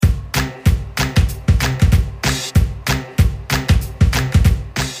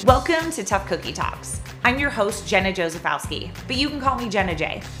Welcome to Tough Cookie Talks. I'm your host, Jenna Josephowski, but you can call me Jenna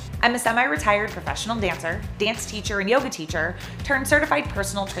J. I'm a semi-retired professional dancer, dance teacher, and yoga teacher, turned certified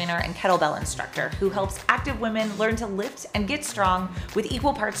personal trainer and kettlebell instructor who helps active women learn to lift and get strong with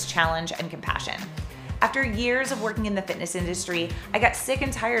equal parts challenge and compassion. After years of working in the fitness industry, I got sick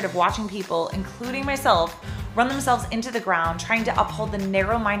and tired of watching people, including myself, run themselves into the ground trying to uphold the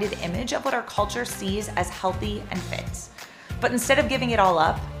narrow-minded image of what our culture sees as healthy and fit. But instead of giving it all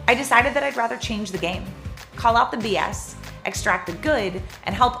up, I decided that I'd rather change the game, call out the BS, extract the good,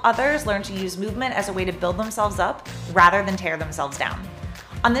 and help others learn to use movement as a way to build themselves up rather than tear themselves down.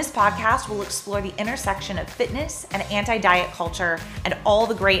 On this podcast, we'll explore the intersection of fitness and anti-diet culture and all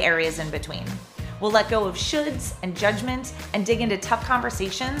the gray areas in between. We'll let go of shoulds and judgment and dig into tough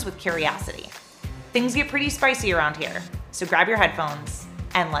conversations with curiosity. Things get pretty spicy around here, so grab your headphones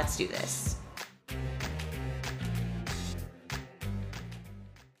and let's do this.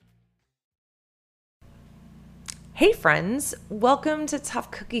 Hey friends, welcome to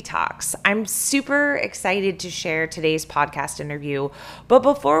Tough Cookie Talks. I'm super excited to share today's podcast interview, but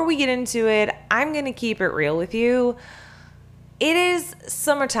before we get into it, I'm going to keep it real with you. It is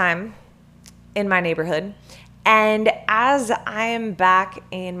summertime in my neighborhood, and as I am back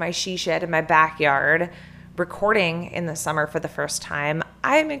in my she shed in my backyard, recording in the summer for the first time,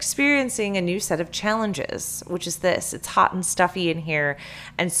 I'm experiencing a new set of challenges, which is this. It's hot and stuffy in here,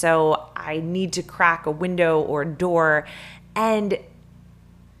 and so I need to crack a window or a door, and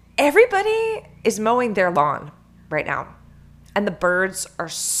everybody is mowing their lawn right now, and the birds are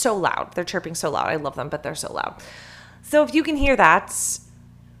so loud. They're chirping so loud. I love them, but they're so loud. So if you can hear that,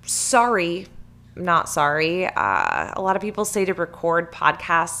 sorry, not sorry. A lot of people say to record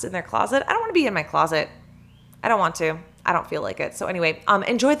podcasts in their closet. I don't want to be in my closet. I don't want to. I don't feel like it. So anyway,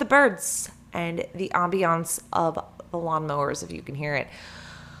 enjoy the birds and the ambiance of the lawnmowers if you can hear it.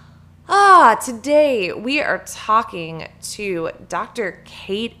 Today we are talking to Dr.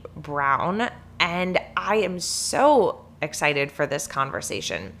 Kate Browne, and I am so excited for this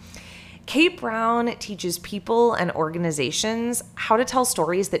conversation. Kate Browne teaches people and organizations how to tell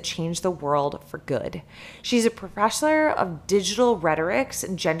stories that change the world for good. She's a professor of digital rhetorics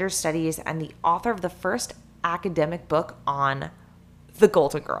and gender studies and the author of the first academic book on the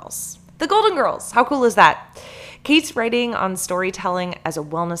Golden Girls. The Golden Girls, how cool is that? Kate's writing on storytelling as a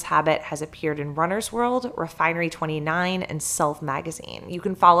wellness habit has appeared in Runner's World, Refinery 29, and Self Magazine. You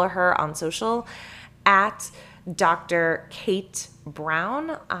can follow her on social at Dr. Kate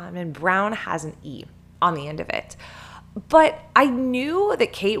Browne, and Browne has an E on the end of it. But I knew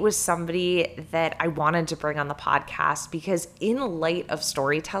that Kate was somebody that I wanted to bring on the podcast because in light of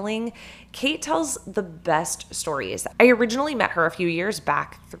storytelling, Kate tells the best stories. I originally met her a few years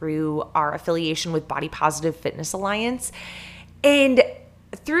back through our affiliation with Body Positive Fitness Alliance. And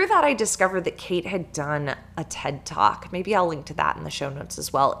through that, I discovered that Kate had done a TED Talk. Maybe I'll link to that in the show notes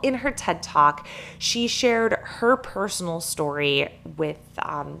as well. In her TED Talk, she shared her personal story with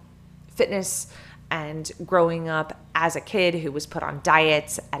fitness and growing up as a kid who was put on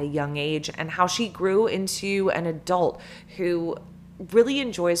diets at a young age, and how she grew into an adult who really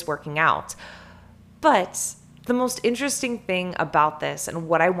enjoys working out. But the most interesting thing about this, and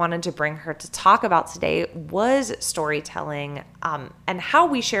what I wanted to bring her to talk about today, was storytelling, and how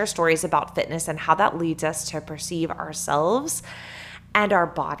we share stories about fitness and how that leads us to perceive ourselves and our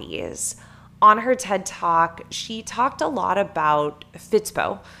bodies. On her TED Talk, she talked a lot about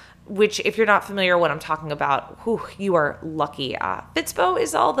Fitspo, which if you're not familiar with what I'm talking about, you are lucky. Fitspo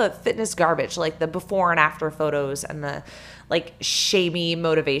is all the fitness garbage, like the before and after photos and the like shamey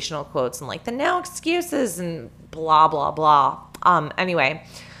motivational quotes and like the no excuses and blah, blah, blah. Anyway,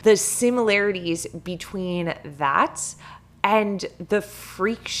 the similarities between that and the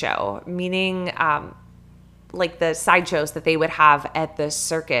freak show, meaning like the sideshows that they would have at the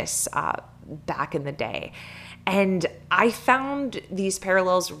circus back in the day. And I found these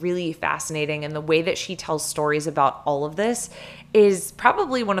parallels really fascinating, and the way that she tells stories about all of this is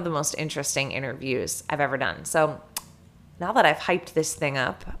probably one of the most interesting interviews I've ever done. So now that I've hyped this thing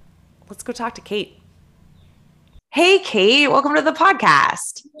up, let's go talk to Kate. Hey, Kate, welcome to the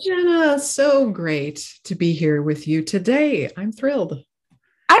podcast. Jenna, so great to be here with you today. I'm thrilled.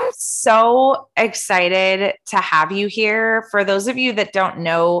 I'm so excited to have you here. For those of you that don't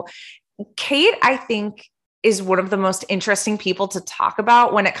know, Kate, I think, is one of the most interesting people to talk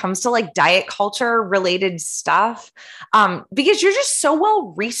about when it comes to like diet culture related stuff. Because you're just so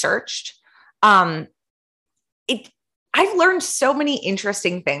well researched. I've learned so many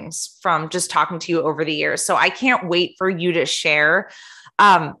interesting things from just talking to you over the years. So I can't wait for you to share.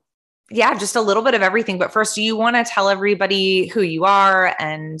 Yeah, just a little bit of everything. But first, do you want to tell everybody who you are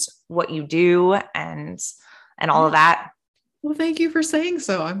and what you do and all of Yeah. that? Well, thank you for saying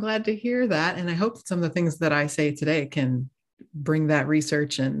so. I'm glad to hear that. And I hope that some of the things that I say today can bring that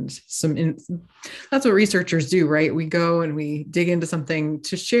research and that's what researchers do, right? We go and we dig into something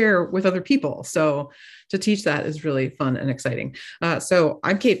to share with other people. So to teach that is really fun and exciting. So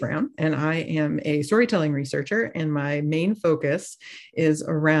I'm Kate Browne, and I am a storytelling researcher, and my main focus is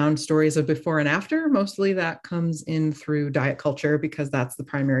around stories of before and after. Mostly that comes in through diet culture because that's the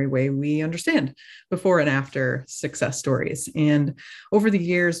primary way we understand before and after success stories. And over the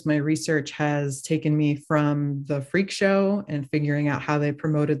years, my research has taken me from the freak show and figuring out how they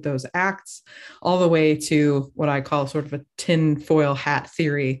promoted those acts all the way to what I call sort of a tinfoil hat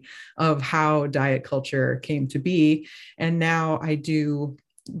theory of how diet culture came to be. And now I do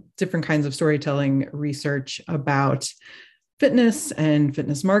different kinds of storytelling research about fitness and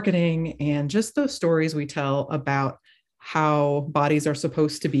fitness marketing and just those stories we tell about how bodies are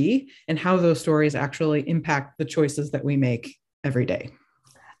supposed to be and how those stories actually impact the choices that we make every day.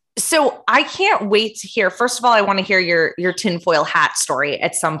 So I can't wait to hear. First of all, I want to hear your tinfoil hat story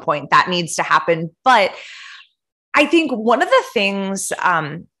at some point. That needs to happen. But I think one of the things,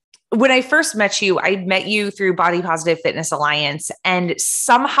 when I first met you, I met you through Body Positive Fitness Alliance. And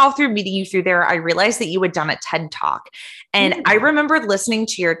somehow through meeting you through there, I realized that you had done a TED Talk. And I remember listening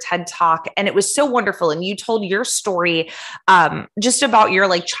to your TED Talk, and it was so wonderful. And you told your story just about your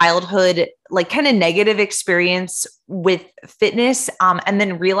like childhood, like kind of negative experience with fitness. And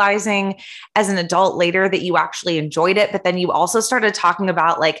then realizing as an adult later that you actually enjoyed it. But then you also started talking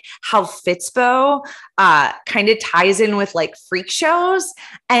about like how Fitspo kind of ties in with like freak shows.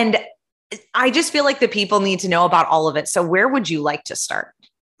 And I just feel like the people need to know about all of it. So where would you like to start?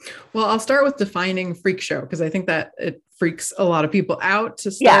 Well, I'll start with defining freak show because I think that it freaks a lot of people out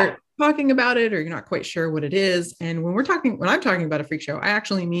to Yeah. start talking about it, or you're not quite sure what it is. And when I'm talking about a freak show, I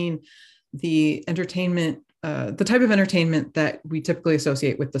actually mean the entertainment, the type of entertainment that we typically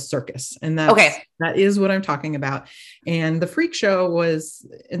associate with the circus. And that is what I'm talking about. And the freak show was,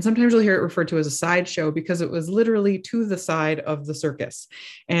 and sometimes you'll hear it referred to as a sideshow because it was literally to the side of the circus.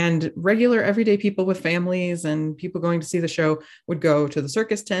 And regular everyday people with families and people going to see the show would go to the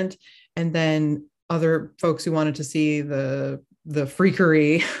circus tent. And then other folks who wanted to see the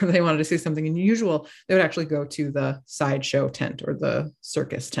freakery, they wanted to see something unusual, they would actually go to the sideshow tent or the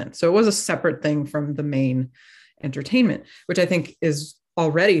circus tent. So it was a separate thing from the main entertainment, which I think is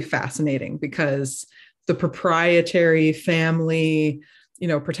already fascinating because the proprietary family,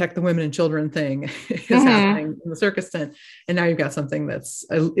 protect the women and children thing is happening in the circus tent. And now you've got something that's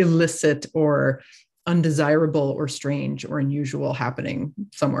illicit or undesirable or strange or unusual happening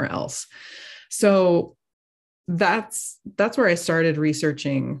somewhere else. So that's where I started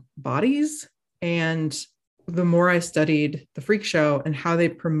researching bodies. And the more I studied the freak show and how they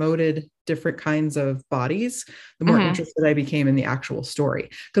promoted different kinds of bodies, the more interested I became in the actual story.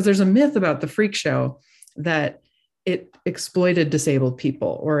 Because there's a myth about the freak show that it exploited disabled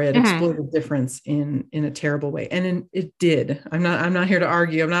people or it exploited difference in a terrible way. And it did. I'm not here to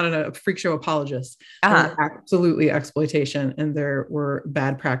argue. I'm not a freak show apologist. There was absolutely exploitation and there were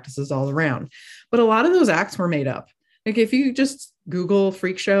bad practices all around. But a lot of those acts were made up. Like if you just Google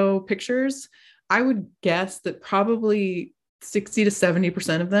freak show pictures, I would guess that probably 60 to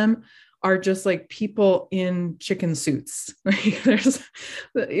 70% of them are just like people in chicken suits. Like there's,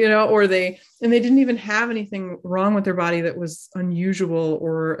 or they didn't even have anything wrong with their body that was unusual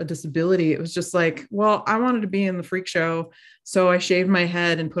or a disability. It was just like, well, I wanted to be in the freak show, so I shaved my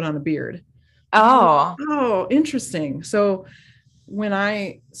head and put on a beard. Oh, interesting. So when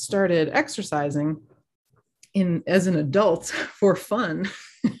I started exercising as an adult for fun,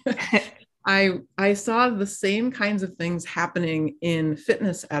 I saw the same kinds of things happening in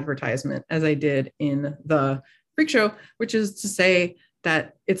fitness advertisement as I did in the freak show, which is to say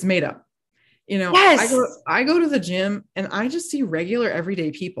that it's made up. Yes. I go to the gym and I just see regular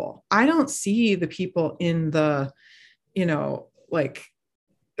everyday people. I don't see the people in the, like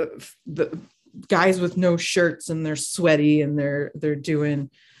the guys with no shirts and they're sweaty and they're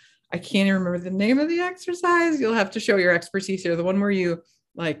doing, I can't even remember the name of the exercise. You'll have to show your expertise here. The one where you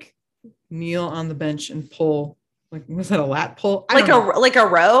like kneel on the bench and pull, like, was that a lat pull? Like a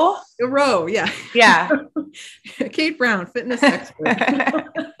row? A row, yeah. Yeah. Kate Browne, fitness expert.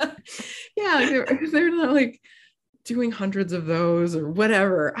 Yeah, they're not like doing hundreds of those or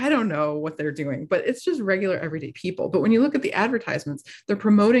whatever. I don't know what they're doing, but it's just regular everyday people. But when you look at the advertisements, they're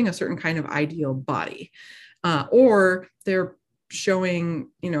promoting a certain kind of ideal body, or they're showing,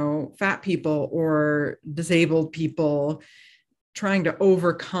 fat people or disabled people trying to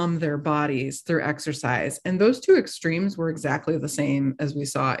overcome their bodies through exercise. And those two extremes were exactly the same as we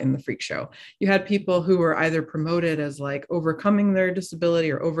saw in the freak show. You had people who were either promoted as like overcoming their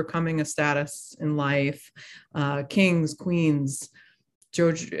disability or overcoming a status in life, kings, queens,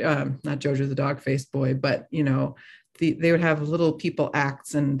 Jojo, not Jojo the dog-faced boy, but they would have little people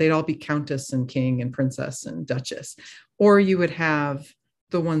acts and they'd all be countess and king and princess and duchess. Or you would have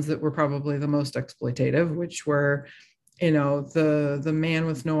the ones that were probably the most exploitative, which were the man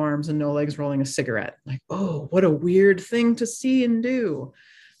with no arms and no legs rolling a cigarette. Like, oh, what a weird thing to see and do.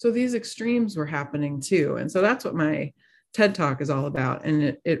 So these extremes were happening too. And so that's what my TED Talk is all about.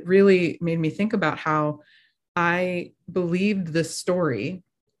 And it really made me think about how I believed this story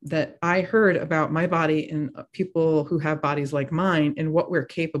that I heard about my body and people who have bodies like mine and what we're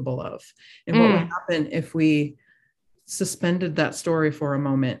capable of and what would happen if we suspended that story for a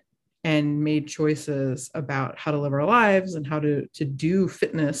moment and made choices about how to live our lives and how to do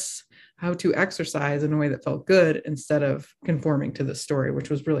fitness, how to exercise in a way that felt good instead of conforming to the story, which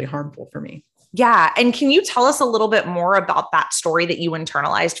was really harmful for me. Yeah. And can you tell us a little bit more about that story that you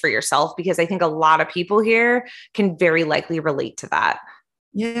internalized for yourself? Because I think a lot of people here can very likely relate to that.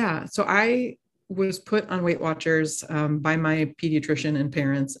 Yeah. So I was put on Weight Watchers by my pediatrician and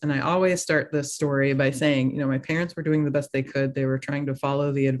parents. And I always start this story by saying, my parents were doing the best they could. They were trying to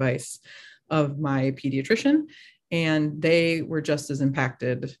follow the advice of my pediatrician, and they were just as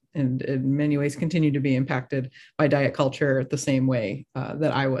impacted and in many ways continue to be impacted by diet culture the same way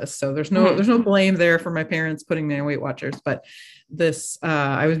that I was. So there's no blame there for my parents putting me on Weight Watchers, but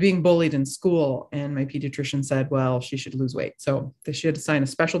I was being bullied in school, and my pediatrician said, well, she should lose weight. So she had to sign a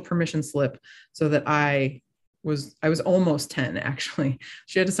special permission slip so that I was almost 10, actually.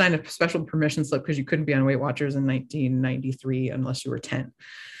 She had to sign a special permission slip because you couldn't be on Weight Watchers in 1993 unless you were 10.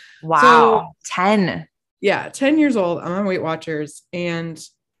 Wow. So, 10. Yeah. 10 years old. I'm on Weight Watchers. And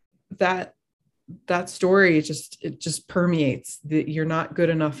that story just permeates that you're not good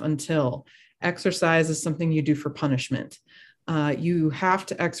enough until exercise is something you do for punishment. You have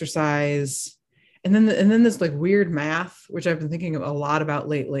to exercise. And then this like weird math, which I've been thinking a lot about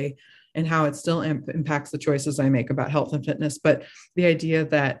lately, and how it still impacts the choices I make about health and fitness. But the idea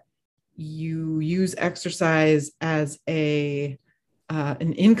that you use exercise as an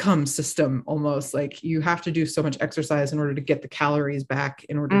income system, almost like you have to do so much exercise in order to get the calories back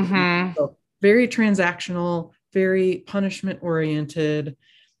in order to eat. So very transactional, very punishment oriented.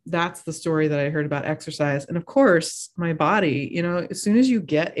 That's the story that I heard about exercise. And of course, my body, as soon as you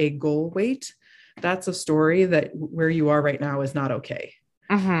get a goal weight, that's a story that where you are right now is not okay.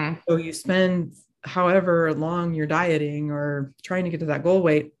 So you spend however long you're dieting or trying to get to that goal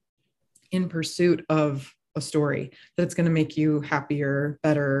weight in pursuit of a story that it's going to make you happier,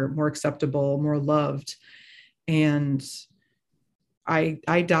 better, more acceptable, more loved. And I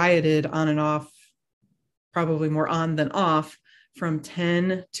dieted on and off, probably more on than off, from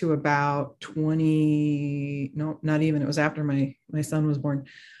 10 to about 20. No, not even. It was after my son was born.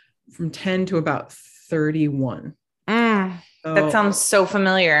 From 10 to about 31. That sounds so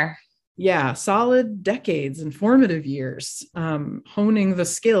familiar. Yeah, solid decades and formative years, honing the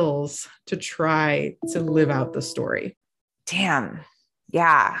skills to try to live out the story. Damn.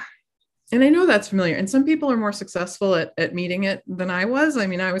 Yeah. And I know that's familiar. And some people are more successful at meeting it than I was. I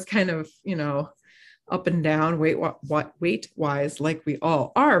mean, I was kind of, up and down weight wise, like we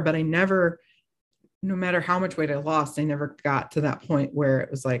all are, but I never, no matter how much weight I lost, I never got to that point where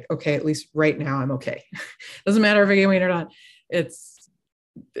it was like, okay, at least right now I'm okay. Doesn't matter if I gain weight or not. It's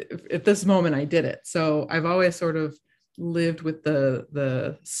at this moment I did it. So I've always sort of lived with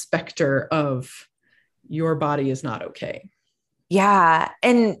the specter of your body is not okay. Yeah.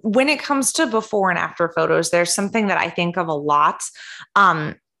 And when it comes to before and after photos, there's something that I think of a lot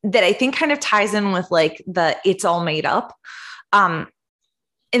that I think kind of ties in with like it's all made up. And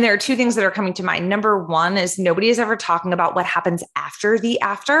there are two things that are coming to mind. Number one is nobody is ever talking about what happens after the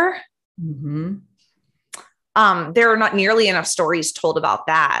after. There are not nearly enough stories told about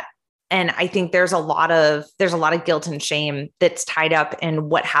that. And I think there's a lot of guilt and shame that's tied up in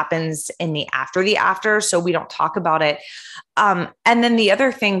what happens in the after. So we don't talk about it. And then the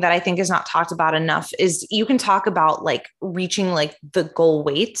other thing that I think is not talked about enough is you can talk about like reaching like the goal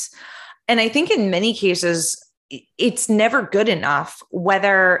weight. And I think in many cases, it's never good enough,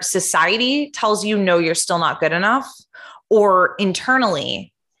 whether society tells you, no, you're still not good enough, or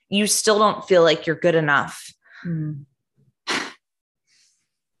internally, you still don't feel like you're good enough.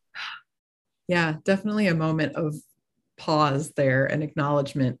 Yeah, definitely a moment of pause there and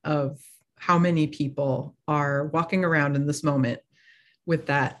acknowledgement of how many people are walking around in this moment with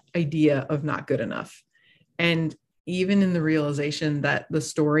that idea of not good enough. And even in the realization that the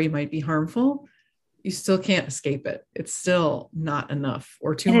story might be harmful, you still can't escape it. It's still not enough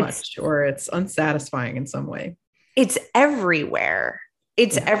or too And it's much, or it's unsatisfying in some way. it's everywhere.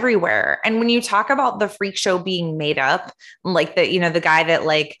 It's Yeah. everywhere. And when you talk about the freak show being made up, like the guy that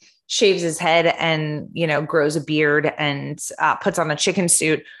like shaves his head and, grows a beard and puts on a chicken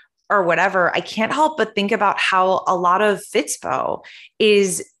suit or whatever, I can't help but think about how a lot of Fitspo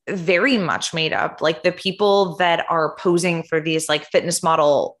is very much made up. Like the people that are posing for these like fitness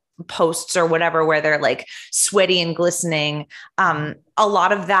model posts or whatever, where they're like sweaty and glistening. A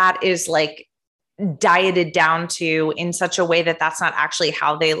lot of that is like dieted down to in such a way that that's not actually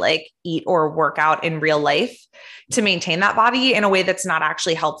how they like eat or work out in real life to maintain that body in a way that's not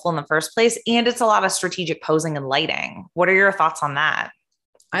actually helpful in the first place. And it's a lot of strategic posing and lighting. What are your thoughts on that?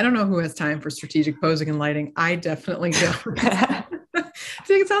 I don't know who has time for strategic posing and lighting. I definitely don't. I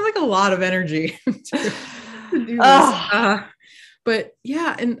think it sounds like a lot of energy to do this. But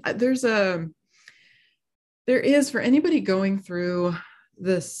yeah, and there is for anybody going through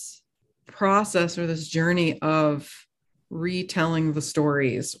this process or this journey of retelling the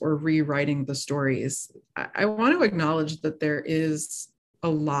stories or rewriting the stories. I want to acknowledge that there is a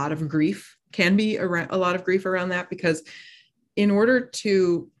lot of grief, can be a lot of grief around that, because in order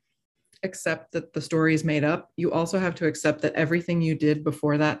to accept that the story is made up, you also have to accept that everything you did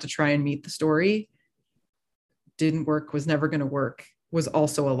before that to try and meet the story didn't work, was never going to work, was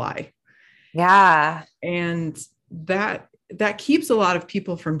also a lie. Yeah. And that keeps a lot of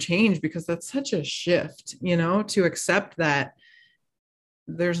people from change, because that's such a shift, to accept that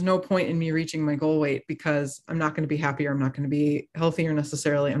there's no point in me reaching my goal weight because I'm not going to be happier. I'm not going to be healthier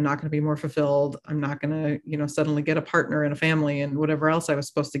necessarily. I'm not going to be more fulfilled. I'm not going to, suddenly get a partner and a family and whatever else I was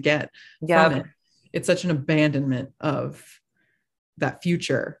supposed to get from it. It's such an abandonment of that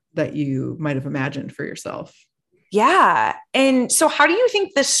future that you might have imagined for yourself. Yeah. And so how do you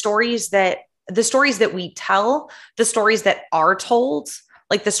think the stories that we tell, the stories that are told,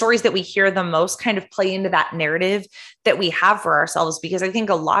 like the stories that we hear the most kind of play into that narrative that we have for ourselves? Because I think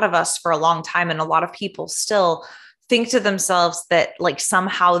a lot of us for a long time, and a lot of people still think to themselves that like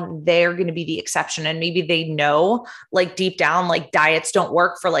somehow they're going to be the exception. And maybe they know like deep down, like diets don't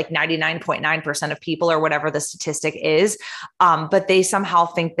work for like 99.9% of people or whatever the statistic is. But they somehow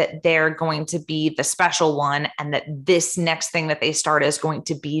think that they're going to be the special one and that this next thing that they start is going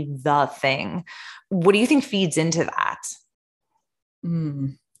to be the thing. What do you think feeds into that?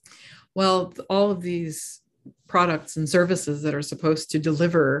 Well, all of these products and services that are supposed to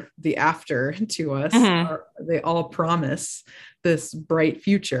deliver the after to us, they all promise this bright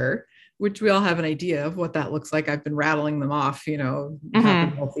future, which we all have an idea of what that looks like. I've been rattling them off,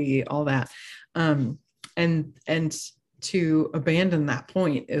 happy, healthy, all that. And to abandon that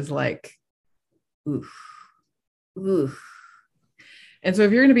point is like, oof. And so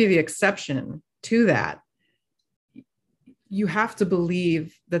if you're going to be the exception to that, you have to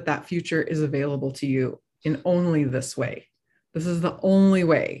believe that that future is available to you in only this way. This is the only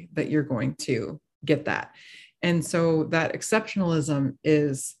way that you're going to get that. And so that exceptionalism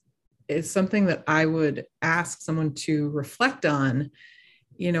is something that I would ask someone to reflect on.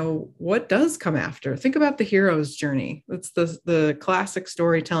 What does come after? Think about the hero's journey. That's the classic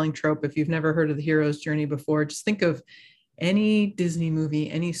storytelling trope. If you've never heard of the hero's journey before, just think of any Disney movie,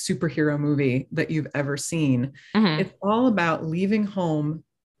 any superhero movie that you've ever seen. It's all about leaving home,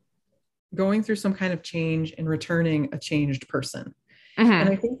 going through some kind of change, and returning a changed person. And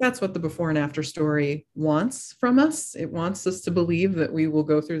I think that's what the before and after story wants from us. It wants us to believe that we will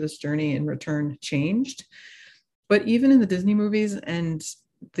go through this journey and return changed. But even in the Disney movies and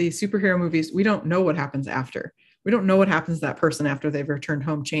the superhero movies, we don't know what happens after. We don't know what happens to that person after they've returned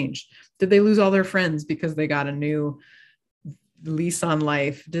home changed. Did they lose all their friends because they got a new lease on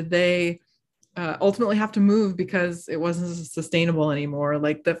life? Did they ultimately have to move because it wasn't sustainable anymore?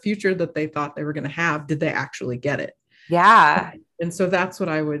 Like the future that they thought they were going to have, did they actually get it? Yeah. And so that's what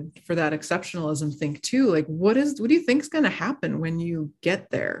I would, for that exceptionalism, think too. Like, what do you think is going to happen when you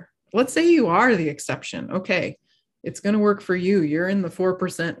get there? Let's say you are the exception. Okay, it's going to work for you. You're in the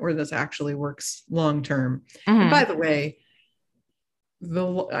 4% where this actually works long term. And by the way,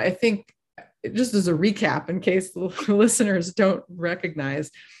 I think, just as a recap, in case the listeners don't recognize,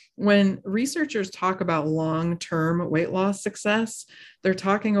 when researchers talk about long-term weight loss success, they're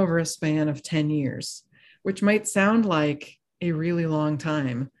talking over a span of 10 years, which might sound like a really long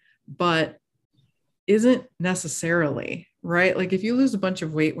time, but isn't necessarily, right? Like if you lose a bunch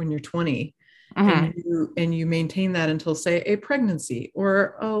of weight when you're 20 and you maintain that until, say, a pregnancy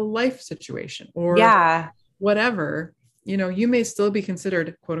or a life situation or whatever, you may still be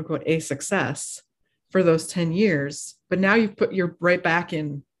considered, quote unquote, a success for those 10 years, but now you're right back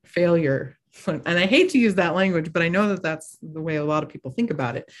in failure. And I hate to use that language, but I know that that's the way a lot of people think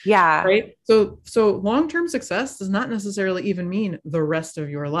about it. Yeah. Right. So long-term success does not necessarily even mean the rest of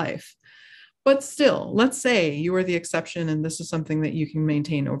your life. But still, let's say you are the exception and this is something that you can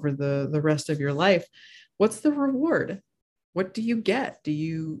maintain over the rest of your life. What's the reward? What do you get? Do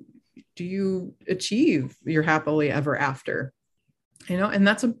you achieve your happily ever after? And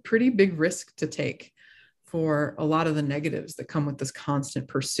that's a pretty big risk to take for a lot of the negatives that come with this constant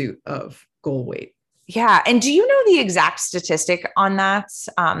pursuit of goal weight. Yeah. And do you know the exact statistic on that?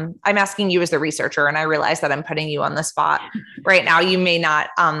 I'm asking you as the researcher, and I realize that I'm putting you on the spot right now. You may not,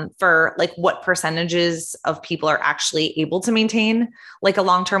 for like what percentages of people are actually able to maintain like a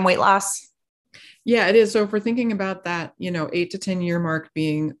long-term weight loss? Yeah, it is. So if we're thinking about that, 8 to 10 year mark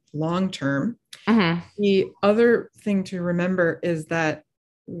being long-term, the other thing to remember is that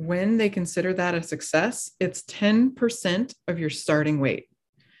when they consider that a success, it's 10% of your starting weight.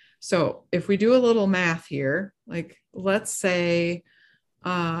 So if we do a little math here, like let's say,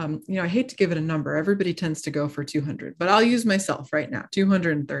 I hate to give it a number. Everybody tends to go for 200, but I'll use myself right now,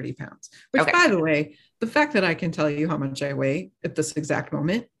 230 pounds, which by the way, the fact that I can tell you how much I weigh at this exact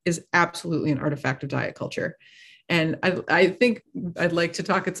moment is absolutely an artifact of diet culture. And I think I'd like to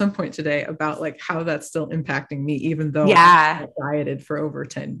talk at some point today about like how that's still impacting me, even though I've dieted for over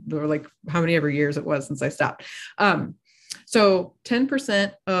 10 or like how many ever years it was since I stopped. So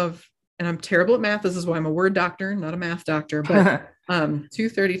 10% of, and I'm terrible at math. This is why I'm a word doctor, not a math doctor, but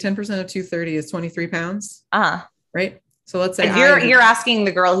 230, 10% of 230 is 23 pounds. Right. So let's say you're asking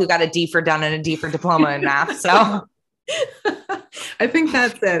the girl who got a D for done and a D for diploma in math. So I think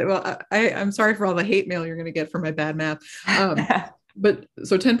that's it. Well, I'm sorry for all the hate mail you're going to get for my bad math. But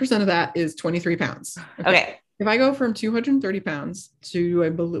so 10% of that is 23 pounds. Okay. If I go from 230 pounds to, I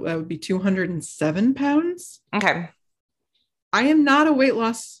believe that would be 207 pounds. Okay. I am not a weight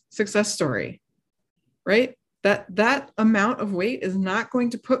loss success story, right? That amount of weight is not going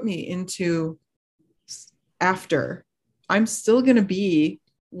to put me into after. I'm still going to be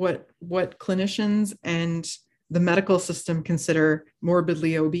what clinicians and the medical system consider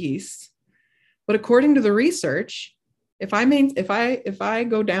morbidly obese. But according to the research, if I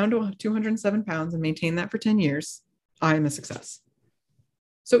go down to 207 pounds and maintain that for 10 years, I am a success.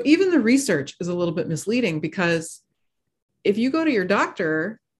 So even the research is a little bit misleading, because if you go to your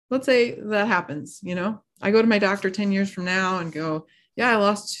doctor, let's say that happens, I go to my doctor 10 years from now and go, yeah, I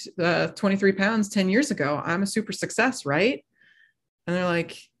lost 23 pounds 10 years ago. I'm a super success, right? And they're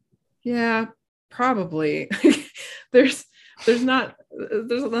like, yeah, probably. there's not a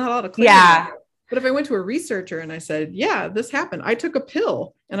lot of clarity. Yeah. But if I went to a researcher and I said, yeah, this happened, I took a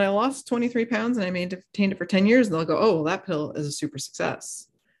pill and I lost 23 pounds and I maintained it for 10 years, and they'll go, oh, well, that pill is a super success.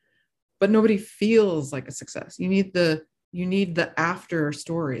 But nobody feels like a success. You need the after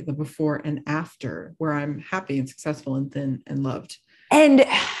story, the before and after, where I'm happy and successful and thin and loved. And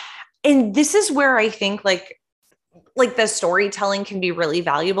this is where I think like the storytelling can be really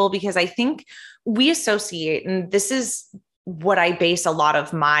valuable, because I think we associate, and this is what I base a lot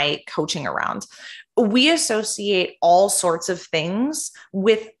of my coaching around. We associate all sorts of things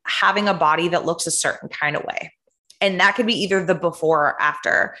with having a body that looks a certain kind of way. And that could be either the before or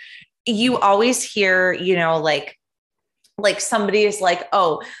after. You always hear, like somebody is like,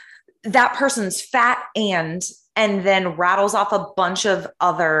 oh, that person's fat and then rattles off a bunch of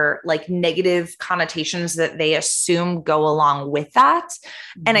other like negative connotations that they assume go along with that.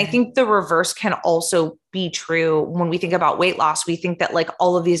 Mm-hmm. And I think the reverse can also be true when we think about weight loss. We think that like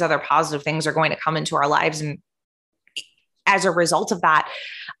all of these other positive things are going to come into our lives and as a result of that.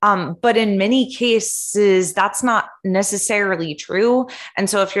 But in many cases, that's not necessarily true. And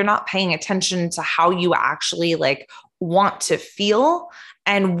so if you're not paying attention to how you actually like want to feel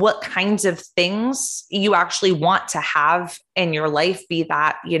and what kinds of things you actually want to have in your life, be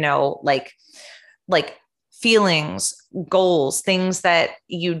that, like feelings, goals, things that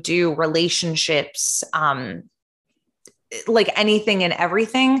you do, relationships, like anything and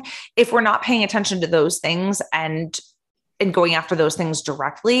everything, if we're not paying attention to those things and going after those things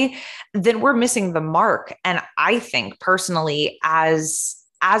directly, then we're missing the mark. And I think personally, as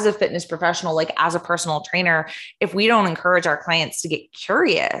a fitness professional, like as a personal trainer, if we don't encourage our clients to get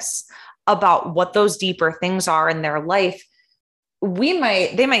curious about what those deeper things are in their life,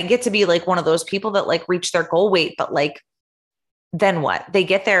 they might get to be like one of those people that like reach their goal weight, but like, then what? They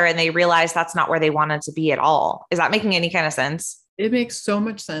get there and they realize that's not where they wanted to be at all. Is that making any kind of sense? It makes so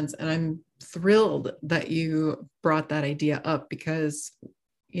much sense. And I'm thrilled that you brought that idea up, because,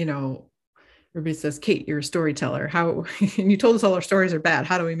 Everybody says, Kate, you're a storyteller. How, and you told us all our stories are bad.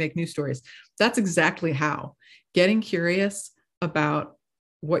 How do we make new stories? That's exactly how. Getting curious about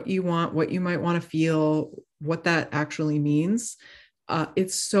what you want, what you might want to feel, what that actually means.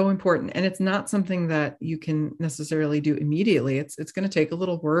 It's so important. And it's not something that you can necessarily do immediately. It's going to take a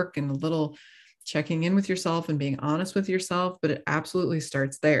little work and a little checking in with yourself and being honest with yourself, but it absolutely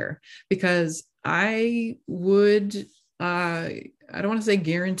starts there. Because I would, I don't want to say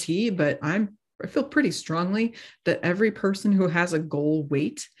guarantee, but I feel pretty strongly that every person who has a goal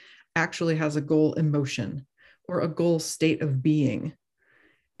weight actually has a goal emotion or a goal state of being.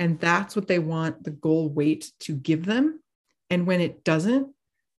 And that's what they want the goal weight to give them. And when it doesn't,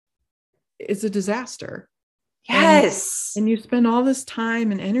 it's a disaster. Yes. And you spend all this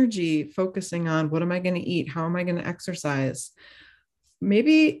time and energy focusing on what am I going to eat? How am I going to exercise?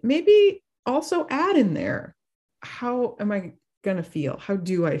 Maybe also add in there, how am I going to feel? How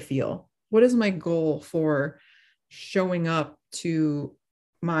do I feel? What is my goal for showing up to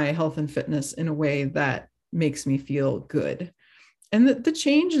my health and fitness in a way that makes me feel good? And the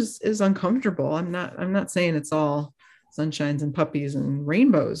change is uncomfortable. I'm not saying it's all sunshines and puppies and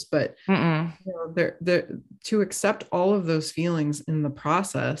rainbows, but you know, they're to accept all of those feelings in the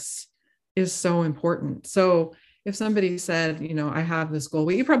process is so important. So if somebody said, you know, I have this goal,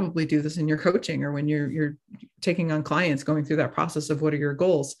 well, you probably do this in your coaching or when you're taking on clients going through that process of what are your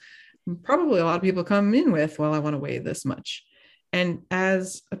goals. Probably a lot of people come in with, well, I want to weigh this much. And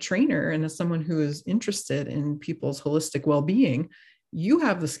as a trainer and as someone who is interested in people's holistic well-being, you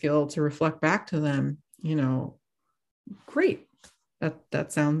have the skill to reflect back to them, you know, great.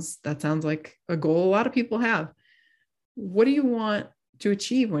 That sounds like a goal a lot of people have. What do you want to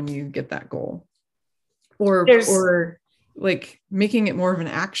achieve when you get that goal? Or like making it more of an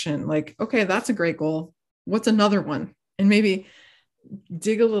action, like, okay, that's a great goal. What's another one? And maybe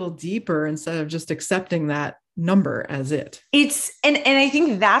dig a little deeper instead of just accepting that number as it. It's and I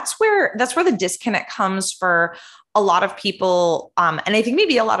think that's where the disconnect comes for a lot of people. And I think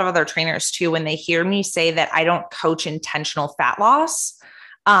maybe a lot of other trainers too, when they hear me say that I don't coach intentional fat loss.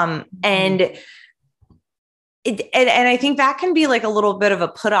 And I think that can be like a little bit of a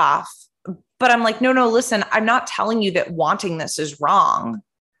put off, but I'm like, no, listen, I'm not telling you that wanting this is wrong.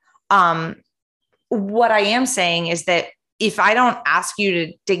 What I am saying is that if I don't ask you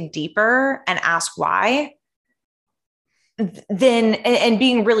to dig deeper and ask why, then, and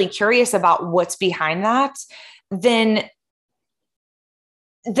being really curious about what's behind that, then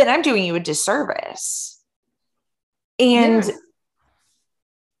I'm doing you a disservice. And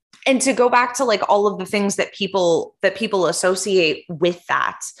to go back to like all of the things that people associate with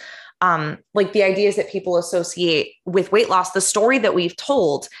that, like the ideas that people associate with weight loss, the story that we've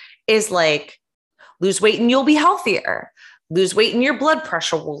told is like, lose weight and you'll be healthier. Lose weight and your blood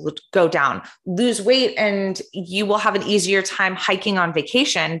pressure will go down. Lose weight and you will have an easier time hiking on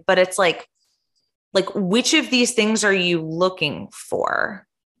vacation. But it's like, which of these things are you looking for?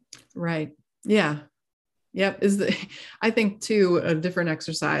 Right. Yeah. Yep. I think too, a different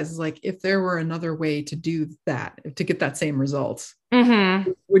exercise is like, if there were another way to do that, to get that same result,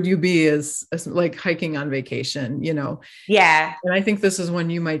 would you be as like hiking on vacation, you know? Yeah. And I think this is when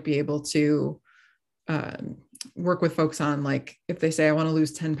you might be able to work with folks on, like, if they say, I want to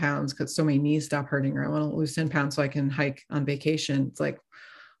lose 10 pounds because so my knees stop hurting, or I want to lose 10 pounds so I can hike on vacation. It's like,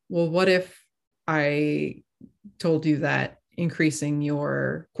 well, what if I told you that increasing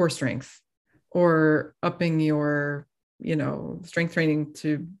your core strength or upping your, you know, strength training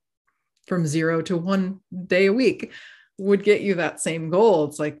from 0 to 1 day a week would get you that same goal?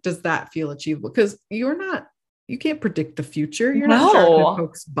 It's like, does that feel achievable? Because you can't predict the future. You're not in charge of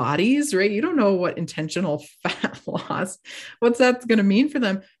folks' bodies, right? You don't know what intentional fat loss, what's that's going to mean for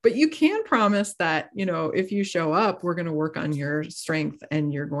them. But you can promise that, you know, if you show up, we're going to work on your strength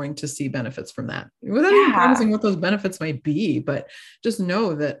and you're going to see benefits from that, without even promising what those benefits might be. But just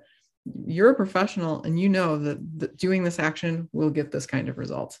know that you're a professional and you know that doing this action will get this kind of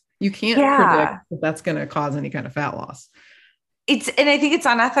result. You can't predict that that's going to cause any kind of fat loss. And I think it's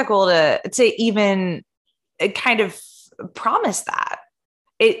unethical to even kind of promise that.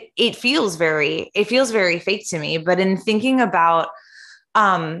 It feels very fake to me. But in thinking about,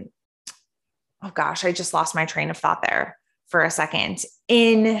 oh gosh, I just lost my train of thought there for a second.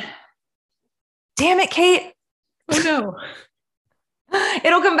 Damn it, Kate. Oh no.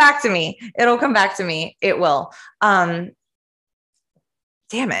 It'll come back to me. It will. Damn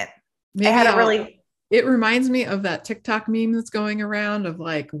it. It reminds me of that TikTok meme that's going around of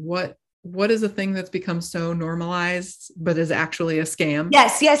like, what is a thing that's become so normalized, but is actually a scam?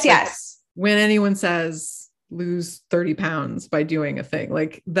 Yes. When anyone says, lose 30 pounds by doing a thing.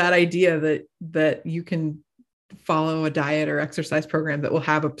 Like that idea that you can follow a diet or exercise program that will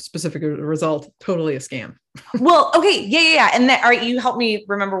have a specific result, totally a scam. Well, okay. Yeah. And all right. You help me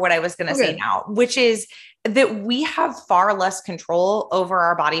remember what I was going to say Okay. now, which is that we have far less control over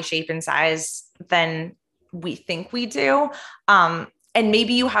our body shape and size than we think we do. And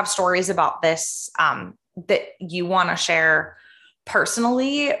maybe you have stories about this, that you want to share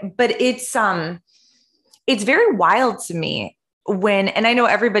personally, but it's very wild to me and I know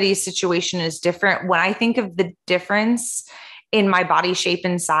everybody's situation is different. When I think of the difference in my body shape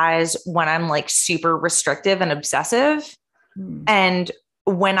and size, when I'm like super restrictive and obsessive, and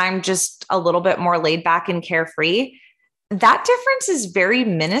when I'm just a little bit more laid back and carefree, that difference is very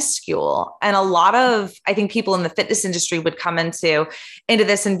minuscule. And a lot of, I think people in the fitness industry would come into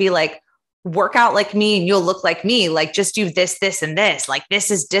this and be like, work out like me and you'll look like me. Like just do this, this, and this. Like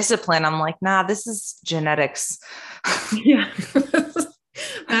this is discipline. I'm like, nah, this is genetics. Yeah.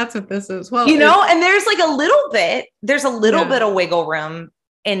 That's what this is. Well, and there's like a little bit of wiggle room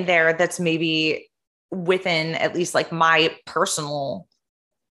in there that's maybe within at least like my personal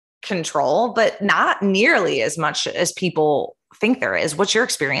control, but not nearly as much as people think there is. What's your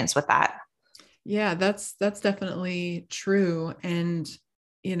experience with that? Yeah, that's definitely true. And,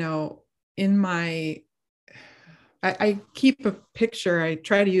 in I keep a picture. I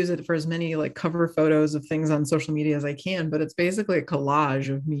try to use it for as many like cover photos of things on social media as I can, but it's basically a collage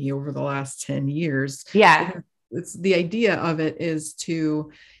of me over the last 10 years. Yeah. It's the idea of it is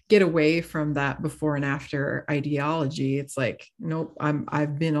to get away from that before and after ideology. It's like, nope,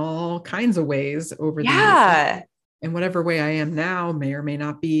 I've been all kinds of ways over the years, and whatever way I am now may or may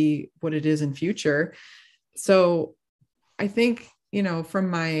not be what it is in future. So I think, from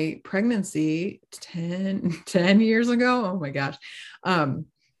my pregnancy 10 years ago, oh my gosh,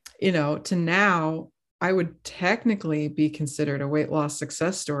 to now, I would technically be considered a weight loss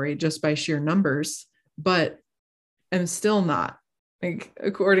success story just by sheer numbers, but I'm still not. Like,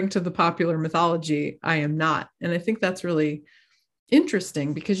 according to the popular mythology, I am not. And I think that's really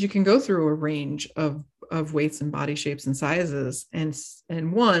interesting because you can go through a range of weights and body shapes and sizes and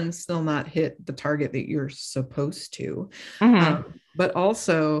one still not hit the target that you're supposed to, but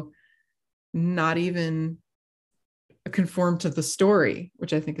also not even conform to the story,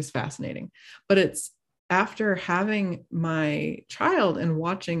 which I think is fascinating. But it's after having my child and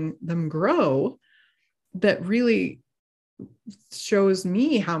watching them grow that really shows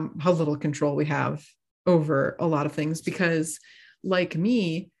me how little control we have over a lot of things, because like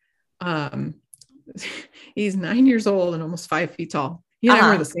me, he's 9 years old and almost 5 feet tall. He and I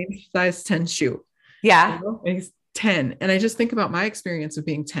wear the same size 10 shoe. Yeah. And he's 10. And I just think about my experience of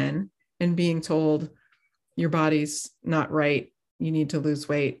being 10 and being told your body's not right. You need to lose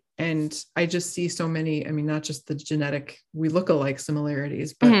weight. And I just see so many, not just the genetic, we look alike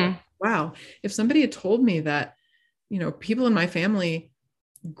similarities, but wow, if somebody had told me that, people in my family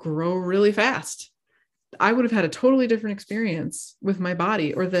grow really fast, I would have had a totally different experience with my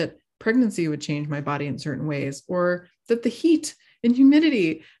body, or that pregnancy would change my body in certain ways, or that the heat and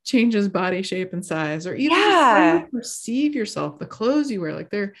humidity changes body shape and size, or even just how you perceive yourself, the clothes you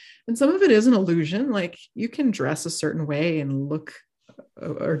wear, and some of it is an illusion. Like you can dress a certain way and look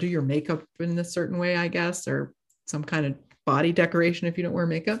or do your makeup in a certain way, I guess, or some kind of body decoration if you don't wear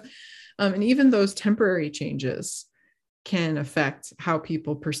makeup. And even those temporary changes can affect how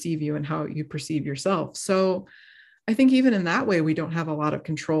people perceive you and how you perceive yourself. So I think even in that way, we don't have a lot of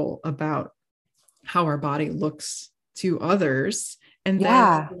control about how our body looks to others. And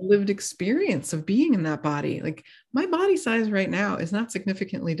then the lived experience of being in that body. Like my body size right now is not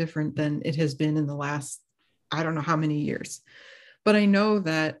significantly different than it has been in the last, I don't know how many years. But I know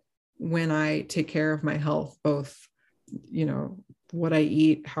that when I take care of my health, both, what I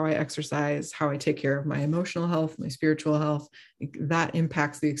eat, how I exercise, how I take care of my emotional health, my spiritual health, that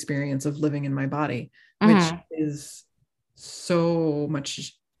impacts the experience of living in my body, which is so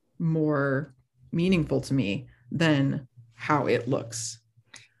much more meaningful to me than how it looks.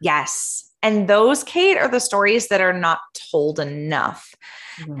 Yes. And those, Kate, are the stories that are not told enough.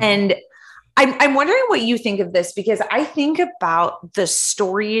 And I'm wondering what you think of this, because I think about the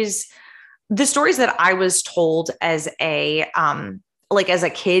stories that I was told as a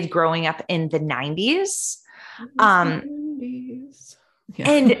kid growing up in the 90s. And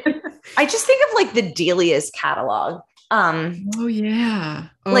I just think of like the Delia's catalog. Oh yeah.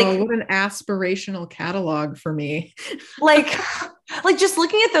 Oh, what an aspirational catalog for me. Like just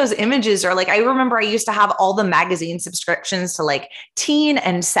looking at those images, or like I remember I used to have all the magazine subscriptions to like Teen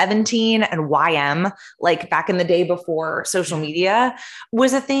and 17 and YM, like back in the day before social media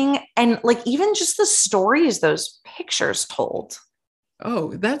was a thing. And like even just the stories those pictures told.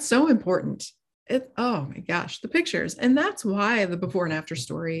 Oh, that's so important. Oh my gosh, the pictures. And that's why the before and after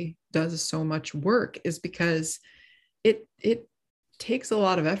story does so much work, is because it takes a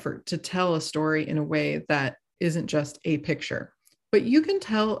lot of effort to tell a story in a way that isn't just a picture. But you can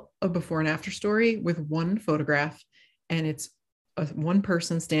tell a before and after story with one photograph, and it's one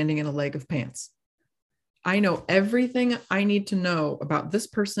person standing in a leg of pants. I know everything I need to know about this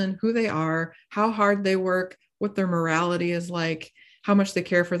person, who they are, how hard they work, what their morality is like, how much they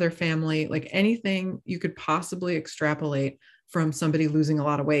care for their family, like anything you could possibly extrapolate from somebody losing a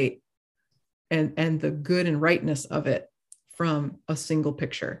lot of weight, and the good and rightness of it from a single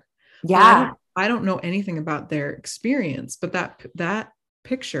picture. Yeah. I don't know anything about their experience, but that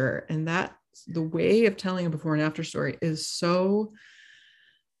picture and that the way of telling a before and after story is so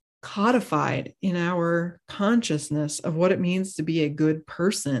codified in our consciousness of what it means to be a good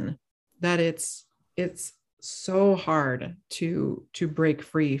person that it's so hard to break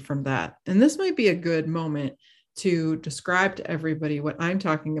free from that. And this might be a good moment to describe to everybody what I'm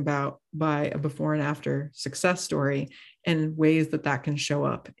talking about by a before and after success story, and ways that can show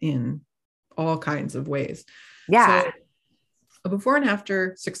up in all kinds of ways. Yeah. So a before and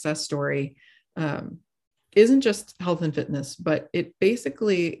after success story isn't just health and fitness, but it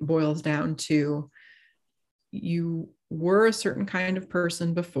basically boils down to you were a certain kind of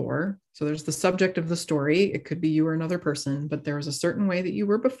person before. So there's the subject of the story. It could be you or another person, but there was a certain way that you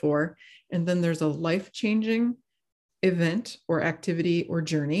were before. And then there's a life-changing event or activity or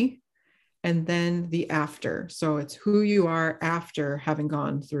journey. And then the after. So it's who you are after having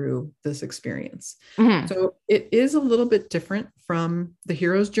gone through this experience. Mm-hmm. So it is a little bit different from the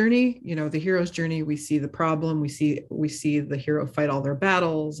hero's journey. You know, the hero's journey, we see the problem, we see the hero fight all their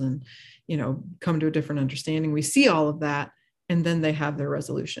battles and, you know, come to a different understanding. We see all of that, and then they have their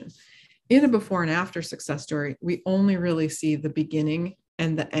resolution. In a before and after success story, we only really see the beginning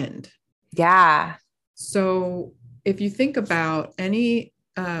and the end. Yeah. So if you think about any,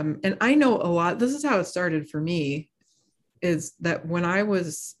 and I know a lot, this is how it started for me, is that when I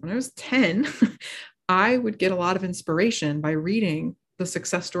was 10, I would get a lot of inspiration by reading the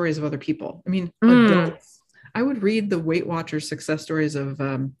success stories of other people. I mean, adults. I would read the Weight Watchers success stories of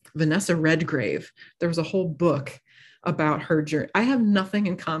Vanessa Redgrave. There was a whole book about her journey. I have nothing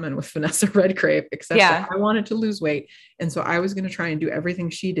in common with Vanessa Redgrave, except that I wanted to lose weight. And so I was going to try and do everything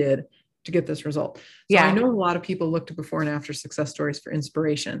she did to get this result. So I know a lot of people look to before and after success stories for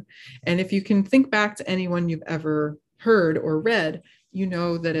inspiration. And if you can think back to anyone you've ever heard or read, you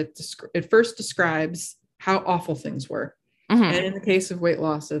know that it first describes how awful things were. Mm-hmm. And in the case of weight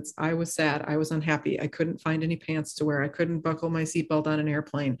loss, I was sad. I was unhappy. I couldn't find any pants to wear. I couldn't buckle my seatbelt on an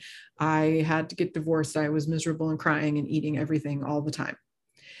airplane. I had to get divorced. I was miserable and crying and eating everything all the time.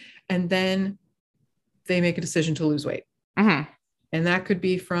 And then they make a decision to lose weight. Mm-hmm. And that could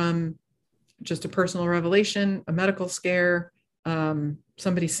be from just a personal revelation, a medical scare,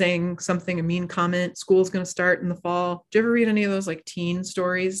 somebody saying something, a mean comment, school's going to start in the fall. Do you ever read any of those like teen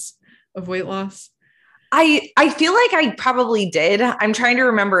stories of weight loss? I feel like I probably did. I'm trying to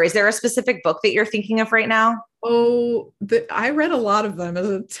remember. Is there a specific book that you're thinking of right now? Oh, I read a lot of them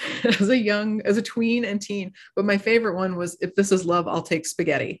as a tween and teen, but my favorite one was If This Is Love, I'll Take